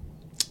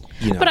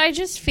 You know. But I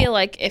just feel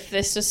like if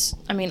this is,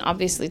 I mean,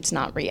 obviously it's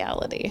not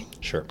reality.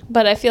 Sure.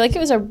 But I feel like it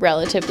was a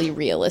relatively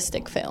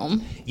realistic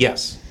film.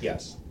 Yes.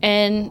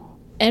 And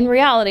in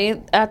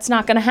reality, that's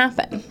not going to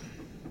happen.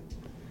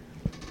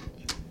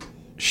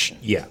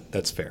 Yeah,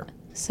 that's fair.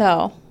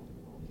 So,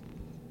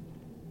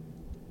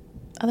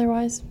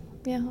 otherwise,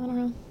 yeah, I don't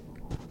know.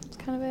 That's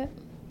kind of it.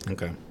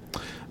 Okay.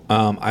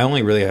 I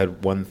only really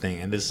had one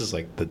thing, and this is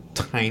like the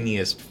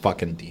tiniest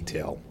fucking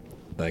detail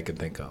that I could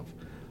think of.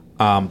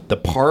 The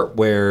part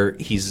where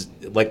he's,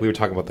 like we were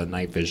talking about the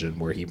night vision,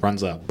 where he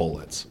runs out of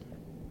bullets.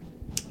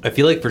 I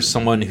feel like for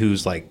someone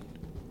who's like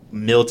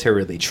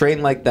militarily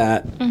trained like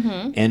that,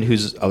 and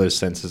whose other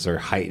senses are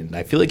heightened,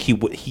 I feel like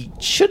he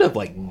should have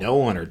like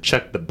known or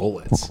checked the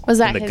bullets. Was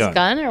that his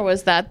gun, or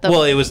was that the?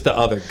 Well, it was the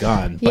other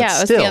gun. But yeah,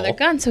 it was the other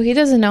gun, so he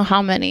doesn't know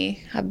how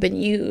many have been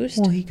used.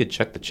 Well, he could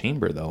check the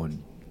chamber though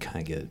and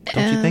kind of get.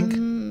 Don't you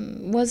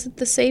think? Was it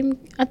the same?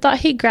 I thought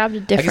he grabbed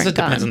a different gun. I guess it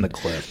depends on the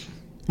clip.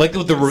 Like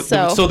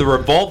so the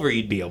revolver,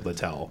 you'd be able to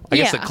tell. I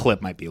guess the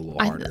clip might be a little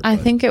harder. I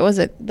think it was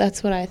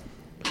that's what I'm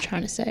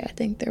trying to say. I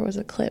think there was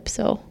a clip.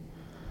 So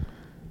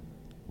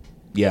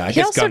yeah, I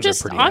guess guns are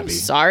pretty heavy. I'm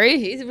sorry,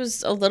 he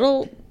was a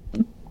little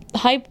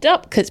hyped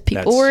up because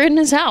people were in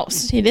his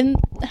house. He didn't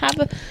have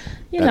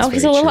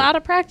he's a little out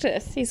of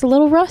practice. He's a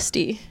little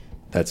rusty.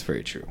 That's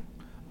very true.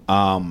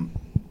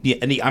 Yeah,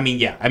 and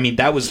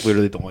that was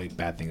literally the only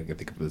bad thing I could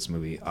think of this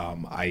movie.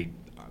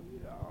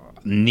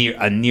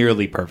 A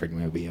nearly perfect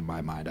movie in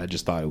my mind. I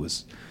just thought it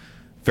was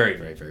very,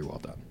 very, very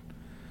well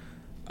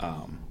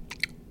done.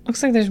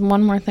 Looks like there's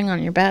one more thing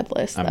on your bad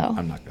list, though.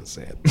 I'm not going to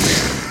say it.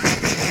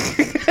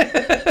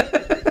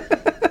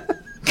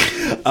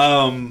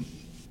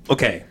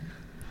 Okay.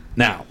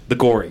 Now, the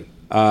gory.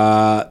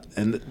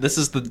 And this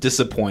is the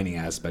disappointing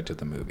aspect of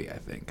the movie, I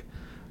think.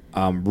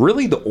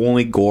 Really, the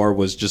only gore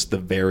was just the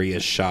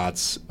various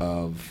shots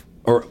of...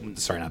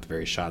 not the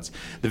various shots.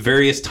 The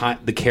various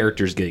the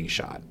characters getting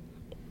shot.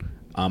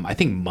 I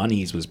think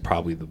Money's was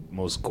probably the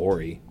most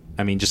gory.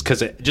 I mean, just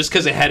because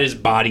it had his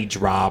body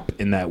drop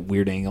in that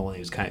weird angle and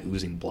he was kind of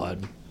oozing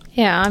blood.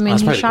 Yeah, I mean,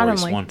 he shot him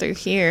like through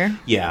here.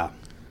 Yeah,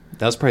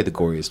 that was probably the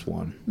goriest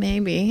one.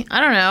 Maybe. I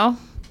don't know.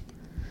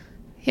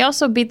 He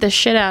also beat the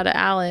shit out of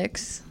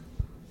Alex.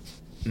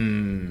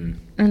 And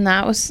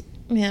that was,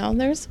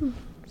 there's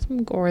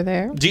some gore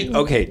there.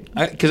 Okay,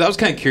 because I was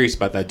kind of curious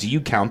about that. Do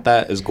you count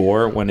that as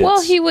gore when it's...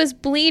 Well, he was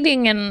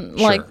bleeding and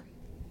like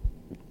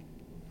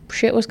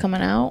shit was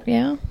coming out.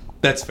 Yeah,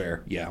 that's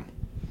fair. Yeah,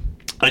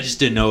 I just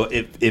didn't know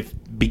if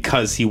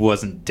because he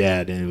wasn't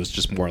dead and it was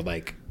just more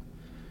like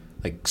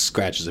like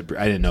scratches. I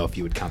didn't know if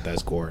you would count that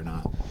as gore or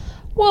not.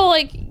 Well,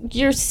 like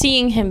you're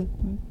seeing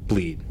him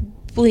Bleed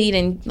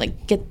and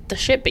like get the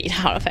shit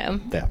beat out of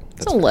him. Yeah,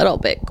 it's a little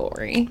bit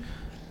gory.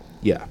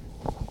 Yeah,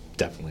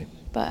 definitely.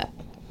 But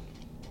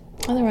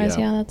otherwise,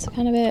 yeah, that's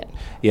kind of it.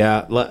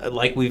 Yeah,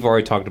 like we've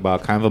already talked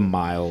about, kind of a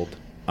mild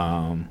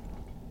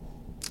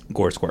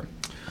gore score.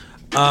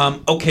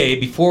 Okay,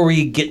 before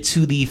we get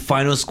to the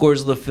final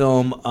scores of the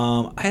film,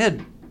 I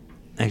had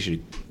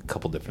actually a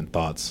couple different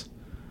thoughts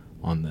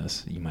on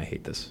this. You might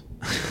hate this.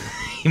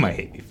 You might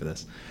hate me for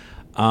this.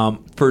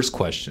 First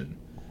question.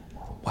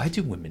 Why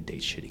do women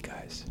date shitty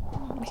guys?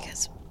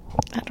 Because,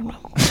 I don't know.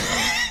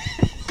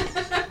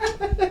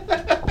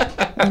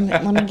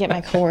 let me get my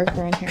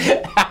coworker in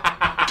here.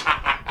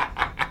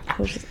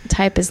 Whose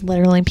type is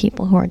literally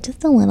people who are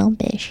just a little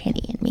bit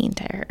shitty and mean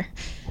to her.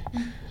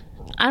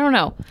 I don't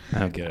know. I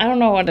don't get it. I don't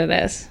know what it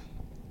is.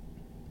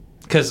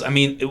 Because, I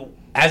mean,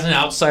 as an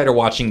outsider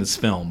watching this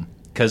film,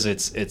 because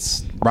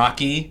it's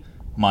Rocky,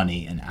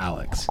 Money, and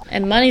Alex.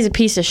 And Money's a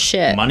piece of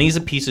shit. Money's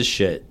a piece of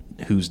shit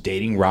who's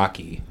dating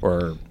Rocky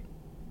or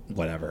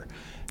whatever.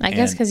 I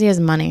guess because he has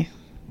money.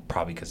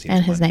 Probably because he has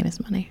money. And his name is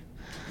Money.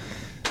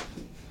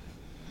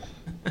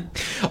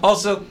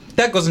 Also,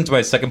 that goes into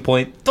my second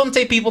point. Don't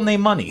date people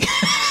named Money.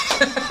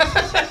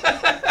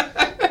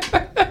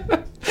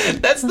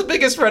 That's the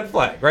biggest red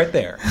flag right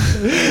there.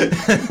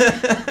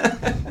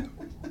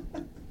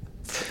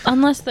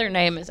 Unless their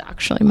name is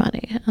actually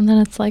Money. And then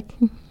it's like...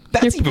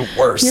 That's even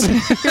worse.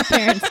 Your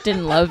parents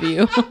didn't love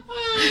you.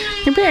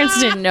 Your parents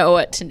didn't know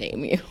what to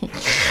name you.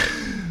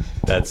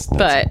 That's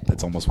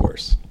almost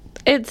worse.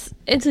 It's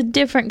a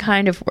different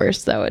kind of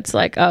worse though. It's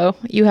like, oh,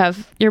 you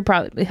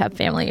probably have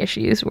family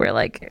issues where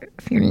like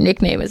if your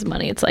nickname is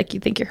Money, it's like you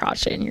think you're hot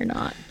shit and you're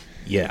not.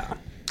 Yeah.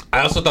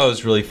 I also thought it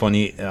was really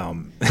funny,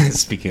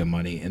 speaking of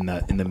Money, in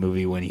the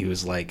movie when he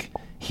was like,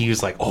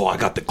 oh, I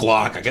got the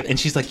Glock. And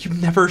she's like,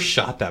 you've never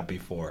shot that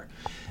before.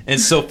 And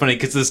it's so funny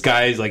because this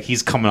guy is like,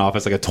 he's coming off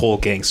as like a total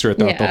gangster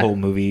throughout the whole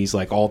movie. He's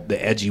like all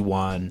the edgy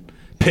one,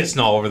 pissing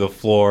all over the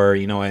floor,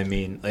 you know what I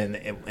mean?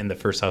 In the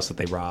first house that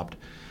they robbed.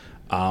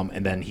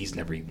 And then he's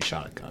never even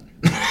shot a gun.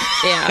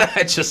 Yeah.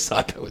 I just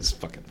thought that was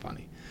fucking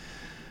funny.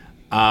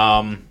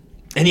 And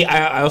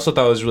I also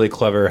thought it was really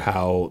clever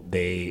how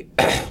this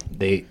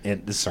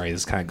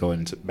is kind of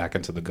going back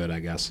into the good, I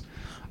guess.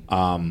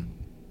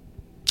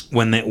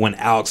 When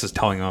Alex is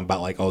telling him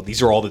about like, oh,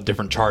 these are all the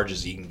different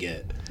charges you can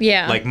get.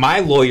 Yeah. Like my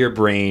lawyer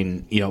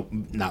brain,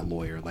 not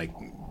lawyer, like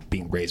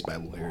being raised by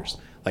lawyers,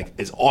 like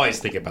is always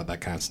thinking about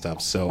that kind of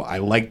stuff. So I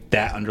like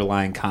that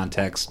underlying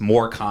context,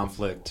 more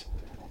conflict.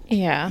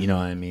 Yeah. You know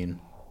what I mean?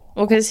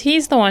 Well, because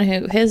he's the one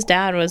his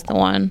dad was the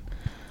one.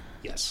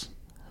 Yes.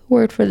 Who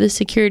worked for the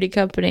security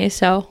company,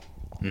 so.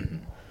 Mm-hmm.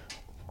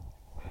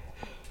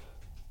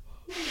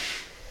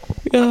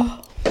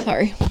 Yeah.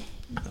 Sorry.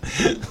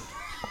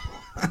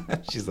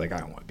 She's like, I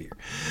don't want to be here.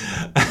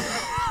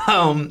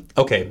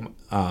 Okay.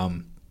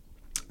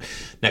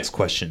 Next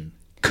question.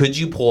 Could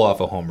you pull off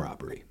a home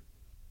robbery?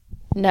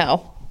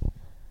 No.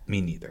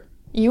 Me neither.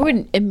 You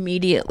would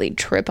immediately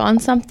trip on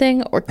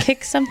something or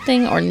kick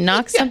something or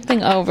knock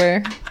something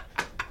over.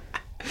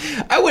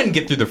 I wouldn't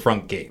get through the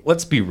front gate.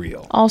 Let's be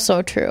real.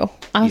 Also true.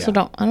 I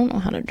don't know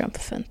how to jump a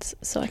fence,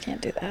 so I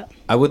can't do that.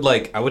 I would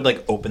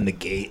open the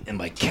gate and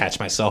like catch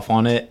myself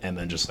on it and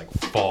then just like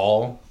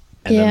fall.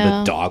 And then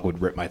the dog would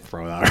rip my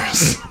throat out or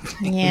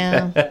something.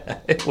 Yeah.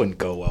 It wouldn't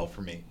go well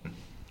for me.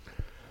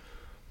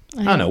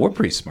 I don't know. We're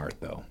pretty smart,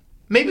 though.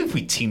 Maybe if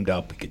we teamed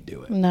up, we could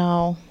do it.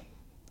 No.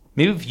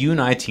 Maybe if you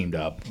and I teamed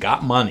up,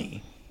 got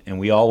money, and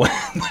we all went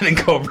and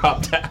go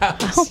rob the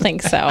house. I don't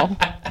think so.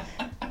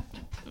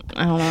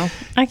 I don't know.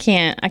 I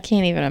can't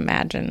even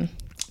imagine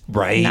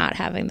not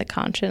having the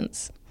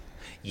conscience.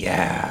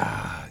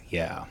 Yeah.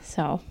 Yeah.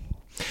 So.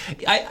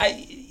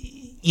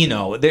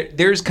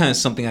 There's kind of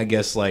something, I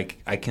guess, like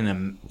I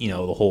can, the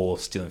whole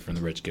stealing from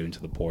the rich, giving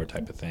to the poor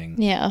type of thing.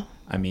 Yeah.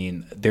 I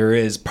mean, there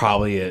is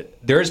probably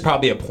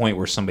a point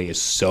where somebody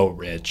is so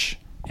rich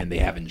and they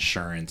have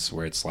insurance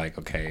where it's like,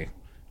 okay,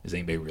 is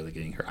anybody really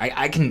getting hurt?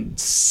 I can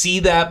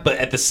see that, but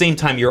at the same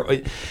time,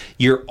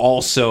 you're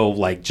also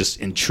like just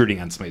intruding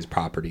on somebody's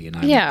property, and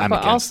I'm but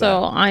against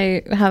also that.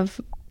 I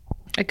have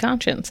a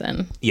conscience,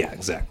 and yeah,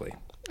 exactly.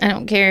 I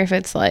don't care if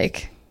it's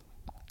like,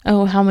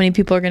 oh, how many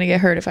people are going to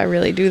get hurt if I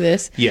really do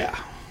this? Yeah.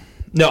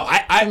 No,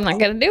 I'm not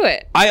going to do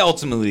it. I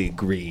ultimately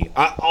agree.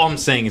 All I'm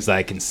saying is that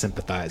I can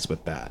sympathize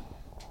with that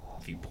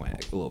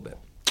viewpoint a little bit.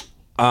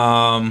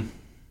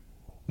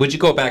 Would you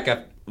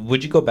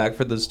go back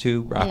for those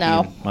two, Rocky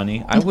and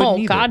Money? I wouldn't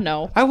either. God,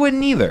 no. I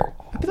wouldn't either.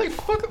 I'd be like,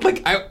 fuck it.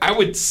 Like, I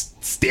would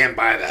stand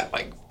by that.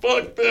 Like,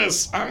 fuck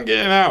this. I'm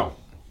getting out.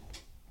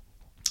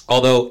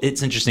 Although,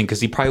 it's interesting because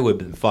he probably would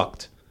have been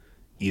fucked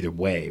either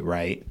way,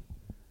 right?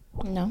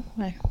 No.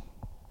 Why?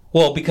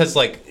 Well, because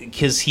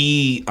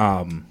he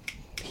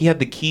had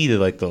the key to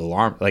like the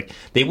alarm. Like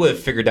they would have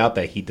figured out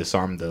that he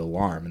disarmed the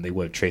alarm, and they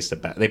would have traced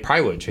it back. They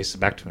probably would have traced it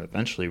back to him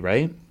eventually,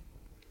 right?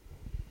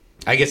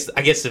 I guess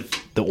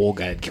if the old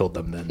guy had killed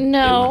them, then it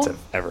wouldn't have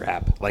ever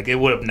happened. Like it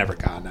would have never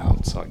gotten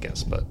out. So I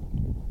guess, but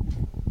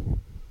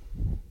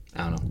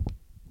I don't know.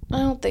 I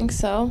don't think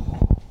so.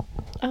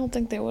 I don't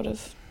think they would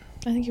have.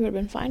 I think he would have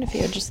been fine if he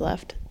had just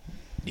left.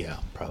 Yeah,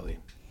 probably.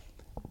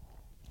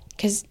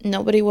 Because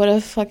nobody would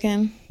have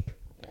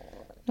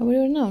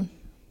known.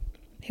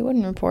 He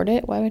wouldn't report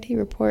it. Why would he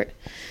report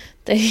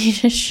that he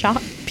just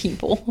shot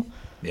people?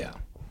 Yeah,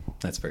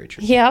 that's very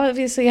true. He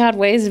obviously had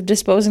ways of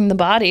disposing the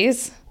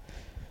bodies.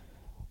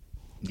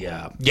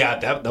 Yeah,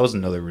 that was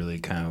another really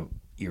kind of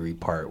eerie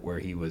part where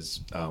he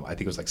was, I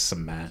think it was like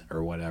cement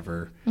or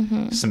whatever,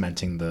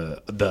 cementing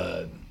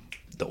the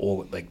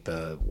old, like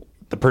the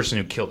person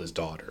who killed his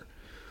daughter,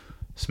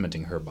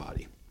 cementing her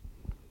body.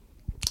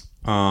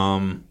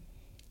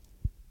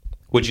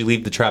 Would you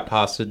leave the trapped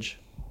hostage?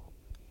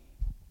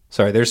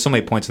 Sorry, there's so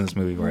many points in this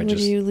movie where Would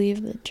you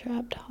leave the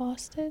trapped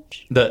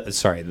hostage?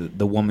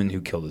 The woman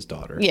who killed his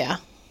daughter. Yeah.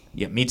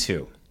 Yeah, me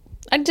too.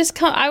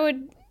 I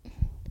would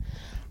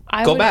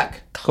Go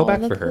back call for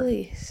the her.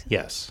 police.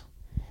 Yes.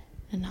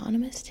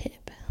 Anonymous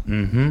tip.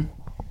 Mm-hmm.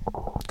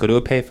 Go to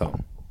a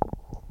payphone.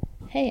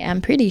 Hey, I'm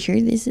pretty sure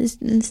this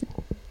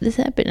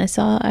happened.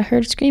 I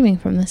heard screaming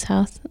from this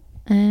house,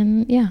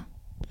 and yeah.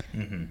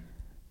 Mm-hmm.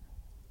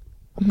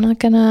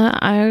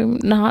 I'm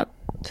not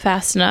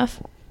fast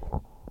enough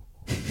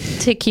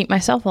to keep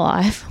myself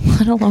alive,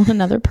 let alone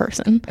another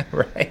person.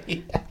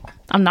 Right.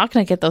 I'm not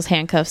gonna get those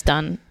handcuffs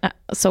done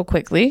so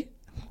quickly.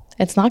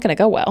 It's not gonna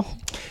go well.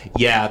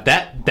 Yeah,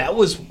 that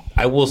was,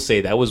 I will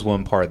say, that was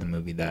one part of the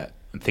movie that,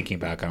 thinking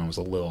back on, was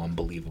a little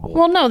unbelievable.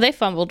 Well, no, they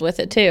fumbled with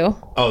it too.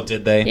 Oh,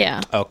 did they?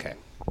 Yeah. Okay.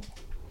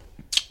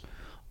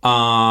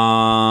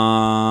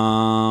 Why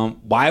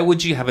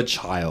would you have a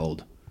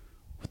child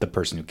with the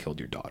person who killed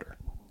your daughter?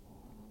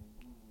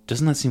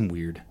 Doesn't that seem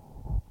weird?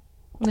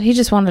 He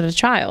just wanted a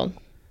child.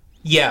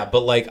 Yeah,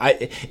 but like,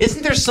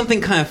 isn't there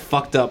something kind of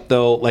fucked up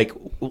though? Like,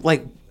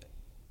 what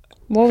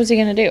was he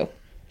gonna do?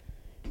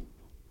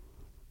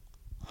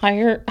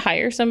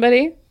 Hire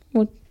somebody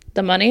with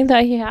the money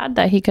that he had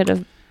that he could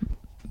have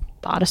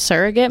bought a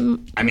surrogate?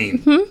 I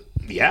mean,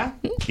 yeah,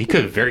 he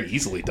could have very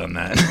easily done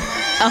that.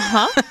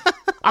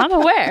 I'm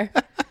aware.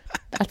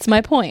 That's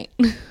my point.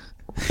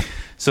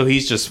 So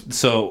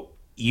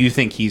you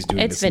think he's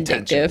doing It's this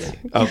vindictive.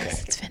 intentionally? Okay.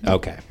 Yes, it's vindictive.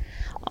 Okay.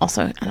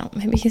 Also,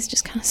 maybe he's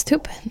just kind of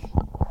stupid.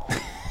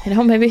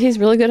 Maybe he's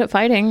really good at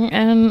fighting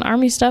and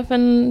army stuff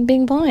and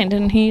being blind,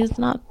 and he's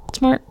not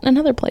smart in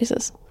other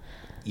places.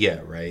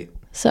 Yeah, right.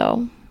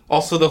 So.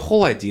 Also, the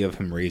whole idea of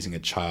him raising a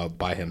child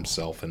by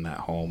himself in that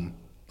home,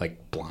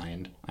 like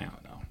blind, I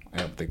don't know. I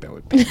don't think that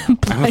would pan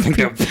out. I don't think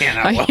that would pan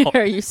out well.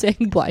 Are you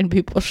saying blind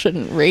people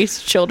shouldn't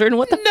raise children?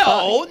 What the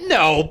fuck?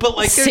 No, but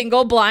like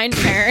Single blind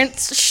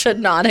parents should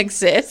not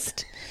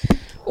exist.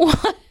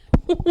 What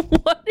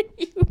do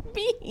you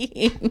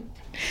mean?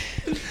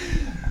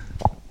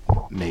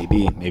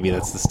 Maybe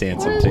that's the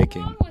stance I'm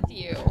taking. What's wrong with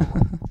you?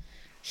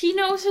 He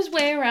knows his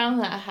way around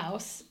that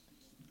house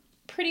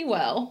pretty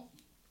well.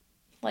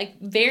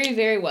 Like, very,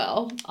 very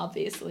well,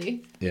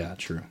 obviously. Yeah,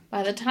 true.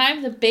 By the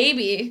time the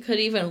baby could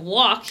even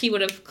walk, he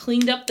would have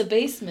cleaned up the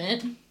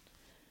basement.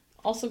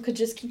 Also could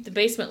just keep the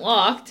basement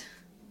locked.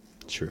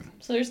 True.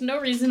 So there's no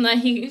reason that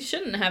he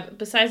shouldn't have it,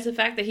 besides the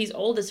fact that he's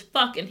old as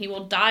fuck and he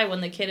will die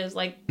when the kid is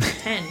like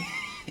 10.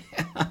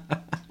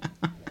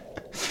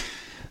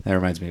 That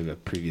reminds me of a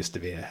previous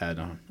debate I had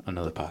on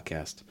another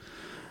podcast.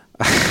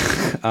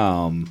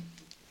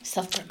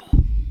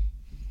 Self-promo.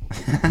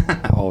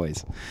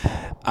 Always.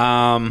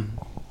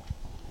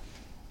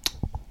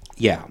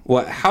 Yeah.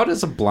 Well, how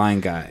does a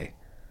blind guy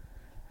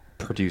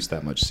produce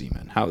that much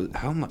semen? How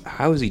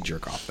does he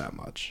jerk off that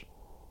much?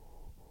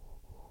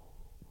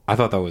 I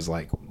thought that was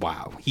like,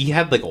 wow. He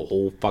had like a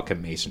whole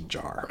fucking mason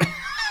jar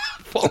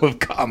full of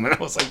cum, and I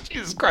was like,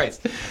 Jesus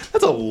Christ,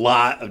 that's a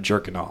lot of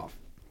jerking off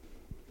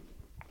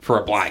for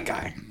a blind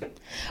guy.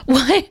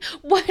 Why?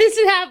 Why does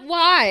it have?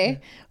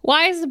 Why?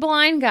 Why is the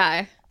blind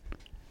guy?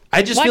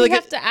 I just Why feel do like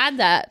you have to add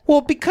that?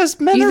 Well, because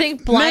men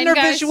are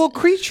guys... visual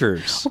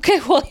creatures. Okay,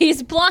 well,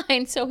 he's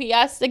blind, so he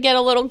has to get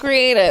a little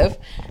creative.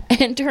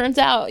 And turns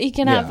out he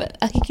can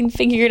he can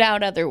figure it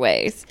out other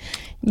ways.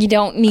 You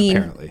don't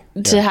need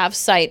to have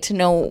sight to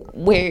know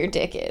where your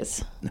dick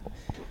is.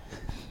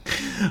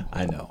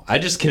 I know. I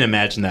just can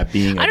imagine that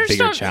being a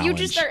bigger challenge. You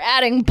just start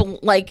adding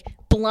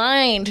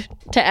blind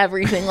to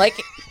everything.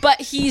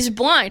 But he's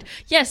blind.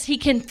 Yes, he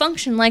can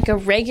function like a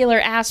regular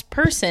ass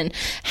person.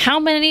 How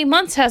many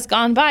months has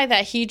gone by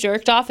that he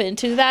jerked off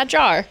into that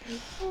jar?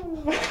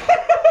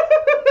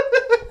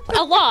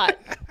 A lot.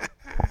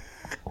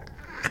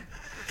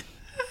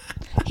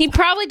 He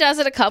probably does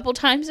it a couple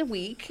times a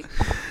week.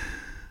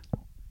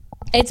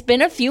 It's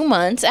been a few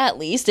months at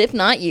least, if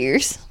not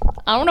years.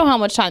 I don't know how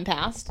much time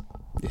passed.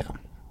 Yeah.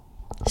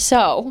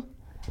 So,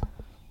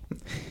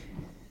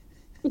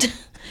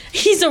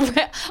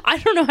 I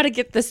don't know how to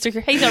get this to.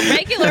 He's a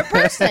regular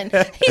person.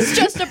 He's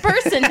just a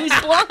person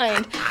who's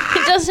blind.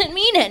 It doesn't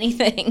mean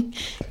anything.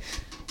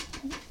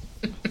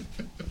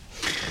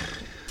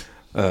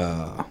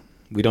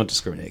 We don't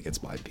discriminate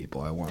against blind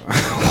people. I want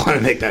to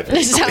make that very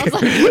It sounds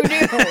like you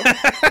do.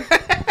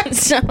 It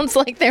sounds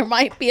like there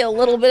might be a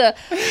little bit of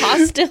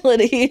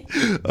hostility.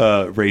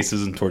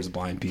 Racism towards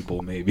blind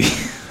people, maybe.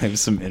 I have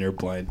some inner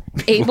blind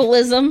people.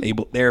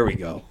 Ableism. There we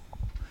go.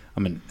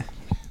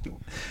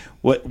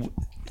 What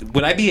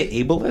would I be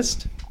an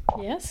ableist?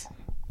 Yes.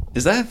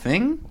 Is that a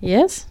thing?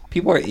 Yes.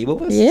 People are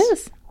ableists?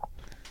 Yes.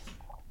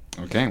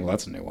 Okay, well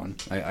that's a new one.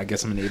 I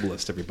guess I'm an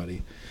ableist,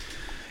 everybody.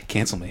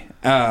 Cancel me.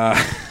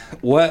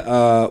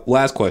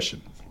 Last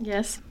question.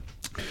 Yes.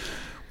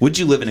 Would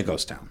you live in a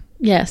ghost town?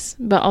 Yes,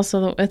 but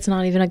also it's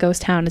not even a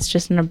ghost town. It's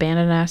just an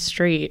abandoned ass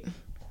street.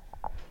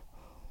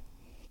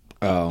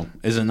 Oh,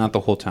 is it not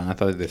the whole town? I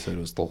thought they said it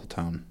was the whole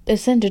town.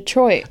 It's in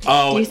Detroit.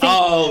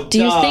 Oh, do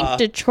you think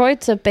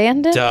Detroit's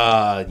abandoned?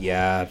 Duh,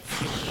 yeah.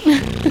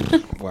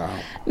 Wow.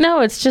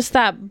 No, it's just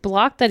that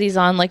block that he's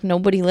on. Like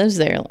nobody lives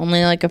there.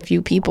 Only like a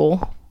few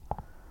people.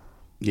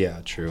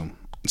 Yeah, true.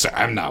 So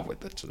I'm not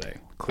with it today.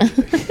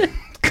 Clearly.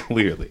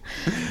 Clearly.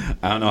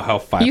 I don't know how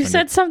 500... You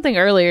said something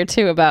earlier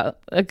too about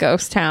a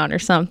ghost town or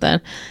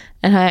something,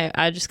 and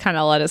I just kind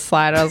of let it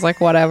slide. I was like,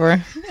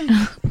 whatever,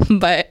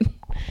 but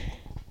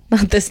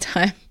not this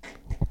time.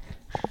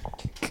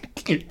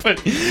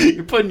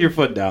 You're putting your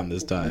foot down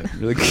this time.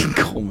 You're like,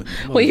 Coleman.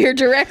 Well, you're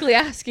directly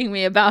asking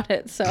me about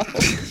it, so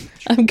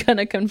I'm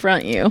gonna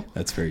confront you.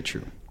 That's very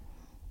true.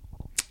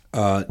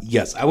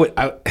 Yes, I would.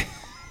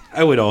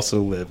 I would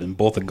also live in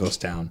both a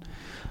ghost town.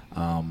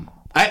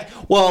 I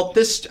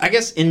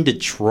guess in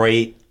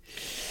Detroit,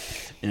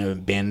 in an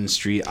abandoned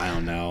street. I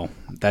don't know.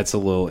 That's a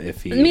little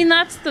iffy. I mean,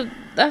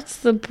 that's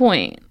the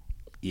point.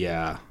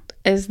 Yeah.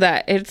 Is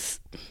that it's.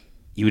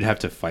 You would have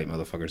to fight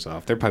motherfuckers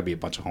off. There'd probably be a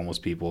bunch of homeless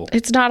people.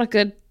 It's not a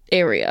good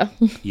area.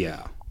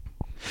 Yeah.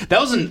 That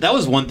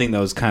was one thing that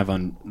was kind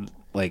of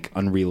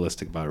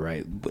unrealistic about it,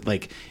 right? But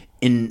like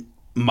in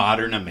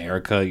modern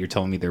America, you're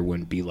telling me there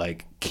wouldn't be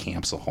like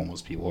camps of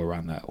homeless people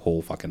around that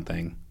whole fucking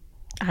thing?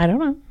 I don't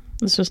know.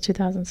 This was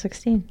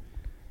 2016.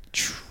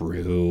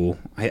 True.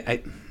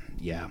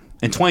 Yeah.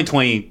 In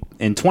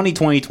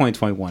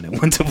 2021, it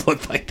wouldn't have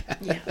looked like that.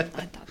 Yeah, I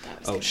thought that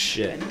was. Oh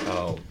shit.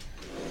 Oh.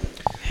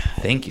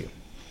 Thank you.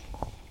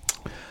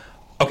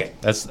 Okay,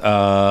 that's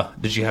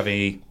did you have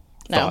a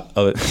thought?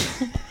 No.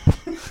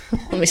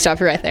 Let me stop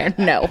you right there.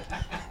 No.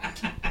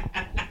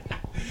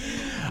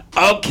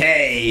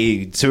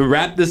 Okay, to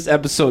wrap this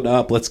episode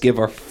up, let's give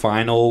our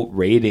final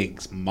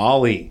ratings.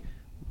 Molly,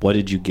 what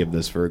did you give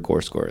this for a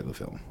gore score of the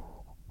film?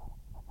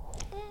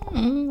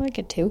 Like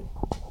a 2.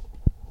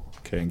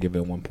 Okay, and give it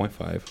a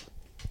 1.5.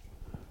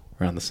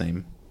 Around the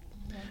same.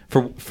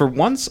 For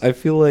once, I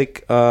feel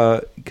like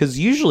because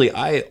usually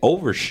I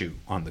overshoot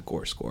on the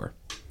gore score.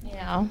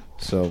 Yeah.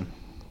 So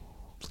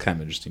it's kind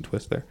of an interesting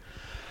twist there,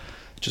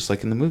 just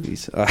like in the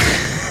movies.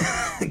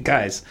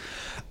 Guys,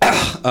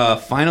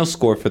 final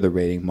score for the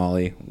rating.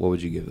 Molly, what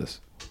would you give this?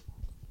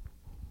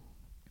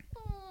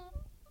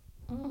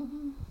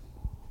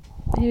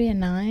 Maybe a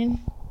 9.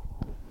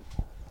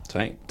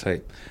 Tight.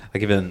 I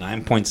give it a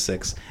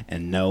 9.6,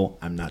 and no,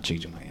 I'm not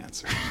changing my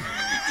answer.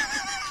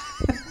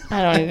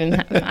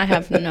 I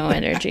have no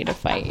energy to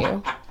fight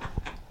you.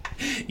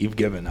 You've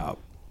given up.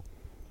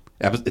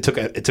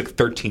 It took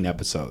 13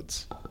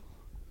 episodes.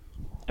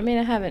 I mean,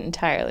 I haven't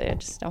entirely. I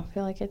just don't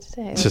feel like it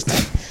today. It's just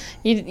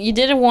you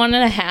did a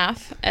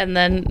 1.5 and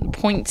then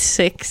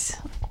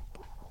 0.6.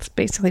 It's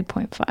basically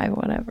 0.5,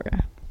 whatever.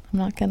 I'm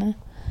not gonna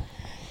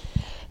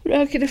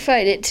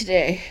fight it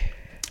today.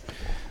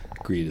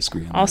 Agree,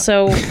 disagree on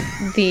also,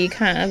 the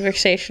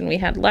conversation we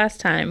had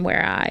last time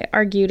where I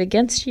argued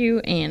against you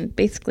and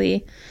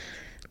basically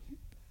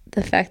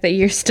the fact that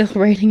you're still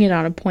rating it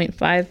on a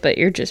 0.5, but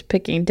you're just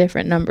picking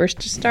different numbers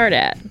to start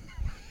at.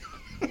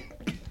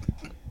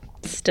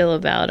 Still a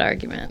valid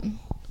argument.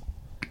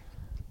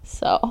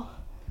 So.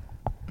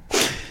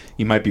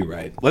 You might be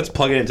right. Let's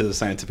plug it into the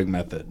scientific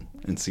method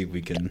and see if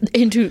we can...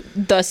 Into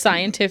the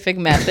scientific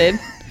method?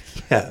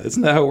 Yeah,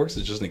 isn't that how it works?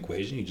 It's just an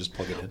equation. You just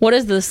plug it in. What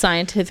is the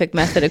scientific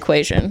method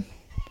equation?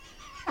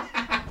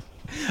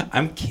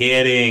 I'm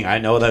kidding. I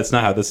know that's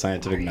not how the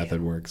scientific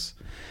method works.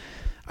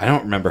 I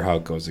don't remember how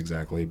it goes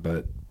exactly,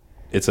 but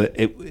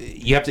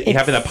you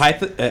have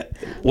an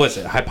what's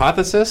it?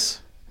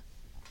 Hypothesis?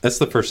 That's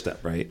the first step,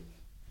 right?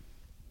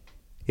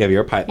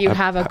 You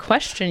have a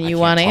question you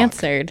want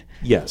answered.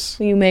 Yes.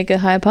 You make a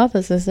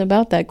hypothesis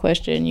about that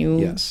question.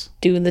 You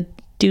do the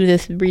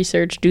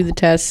research, do the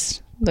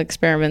tests, the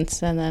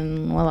experiments, and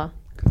then voila.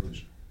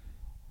 Conclusion.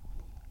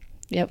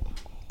 Yep.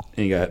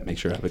 And you gotta make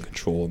sure to have a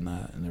control in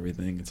that and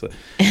everything. It's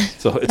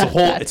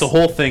a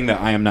whole thing that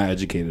I am not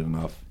educated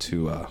enough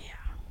to. Yeah,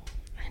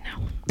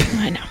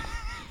 I know.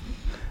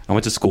 I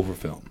went to school for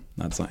film,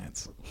 not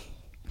science.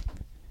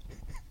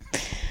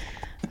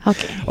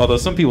 Okay. Although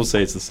some people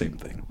say it's the same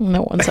thing.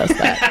 No one says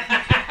that.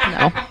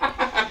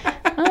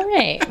 No. All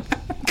right.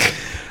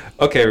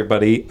 Okay,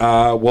 everybody.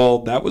 Well,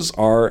 that was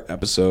our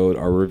episode,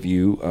 our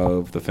review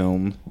of the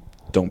film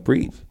Don't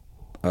Breathe.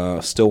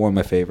 Still one of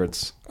my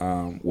favorites.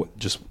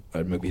 Just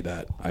a movie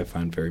that I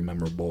find very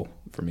memorable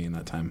for me in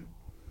that time.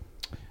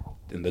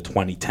 In the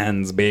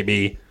 2010s,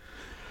 baby.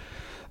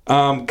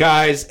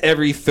 Guys,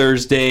 every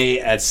Thursday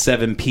at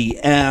 7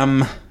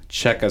 p.m.,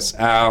 check us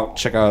out.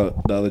 Check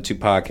out the other two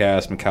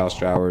podcasts,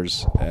 McAllister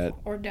Hours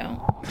Or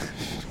don't.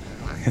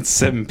 at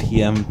 7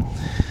 p.m.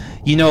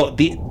 You know,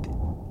 the...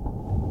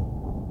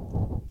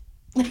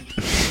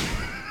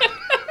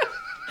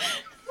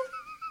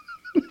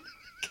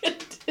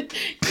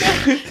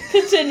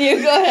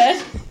 Continue, go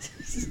ahead.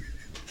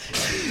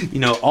 You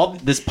know, all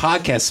this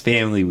podcast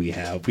family we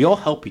have, we all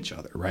help each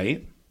other,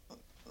 right?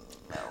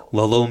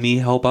 Lolo and me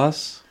help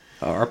us,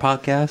 our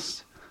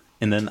podcast.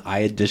 And then I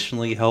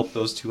additionally help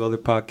those two other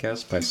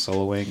podcasts by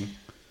soloing.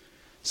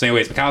 So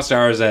anyways, McAllister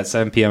Hours at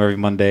 7 p.m. every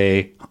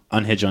Monday.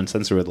 Unhinged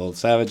Uncensored with Lil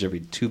Savage every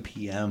 2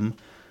 p.m.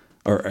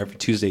 Or every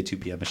Tuesday, 2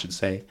 p.m., I should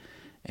say.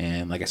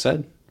 And like I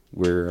said,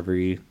 we're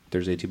every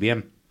Thursday, 2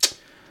 p.m.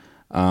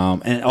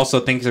 And also,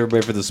 thanks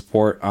everybody for the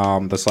support.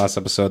 This last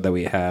episode that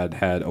we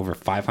had over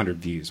 500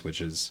 views,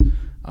 which is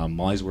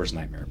Molly's worst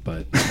nightmare.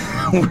 But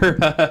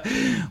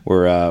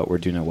we're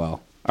doing it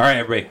well. All right,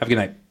 everybody, have a good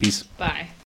night. Peace. Bye.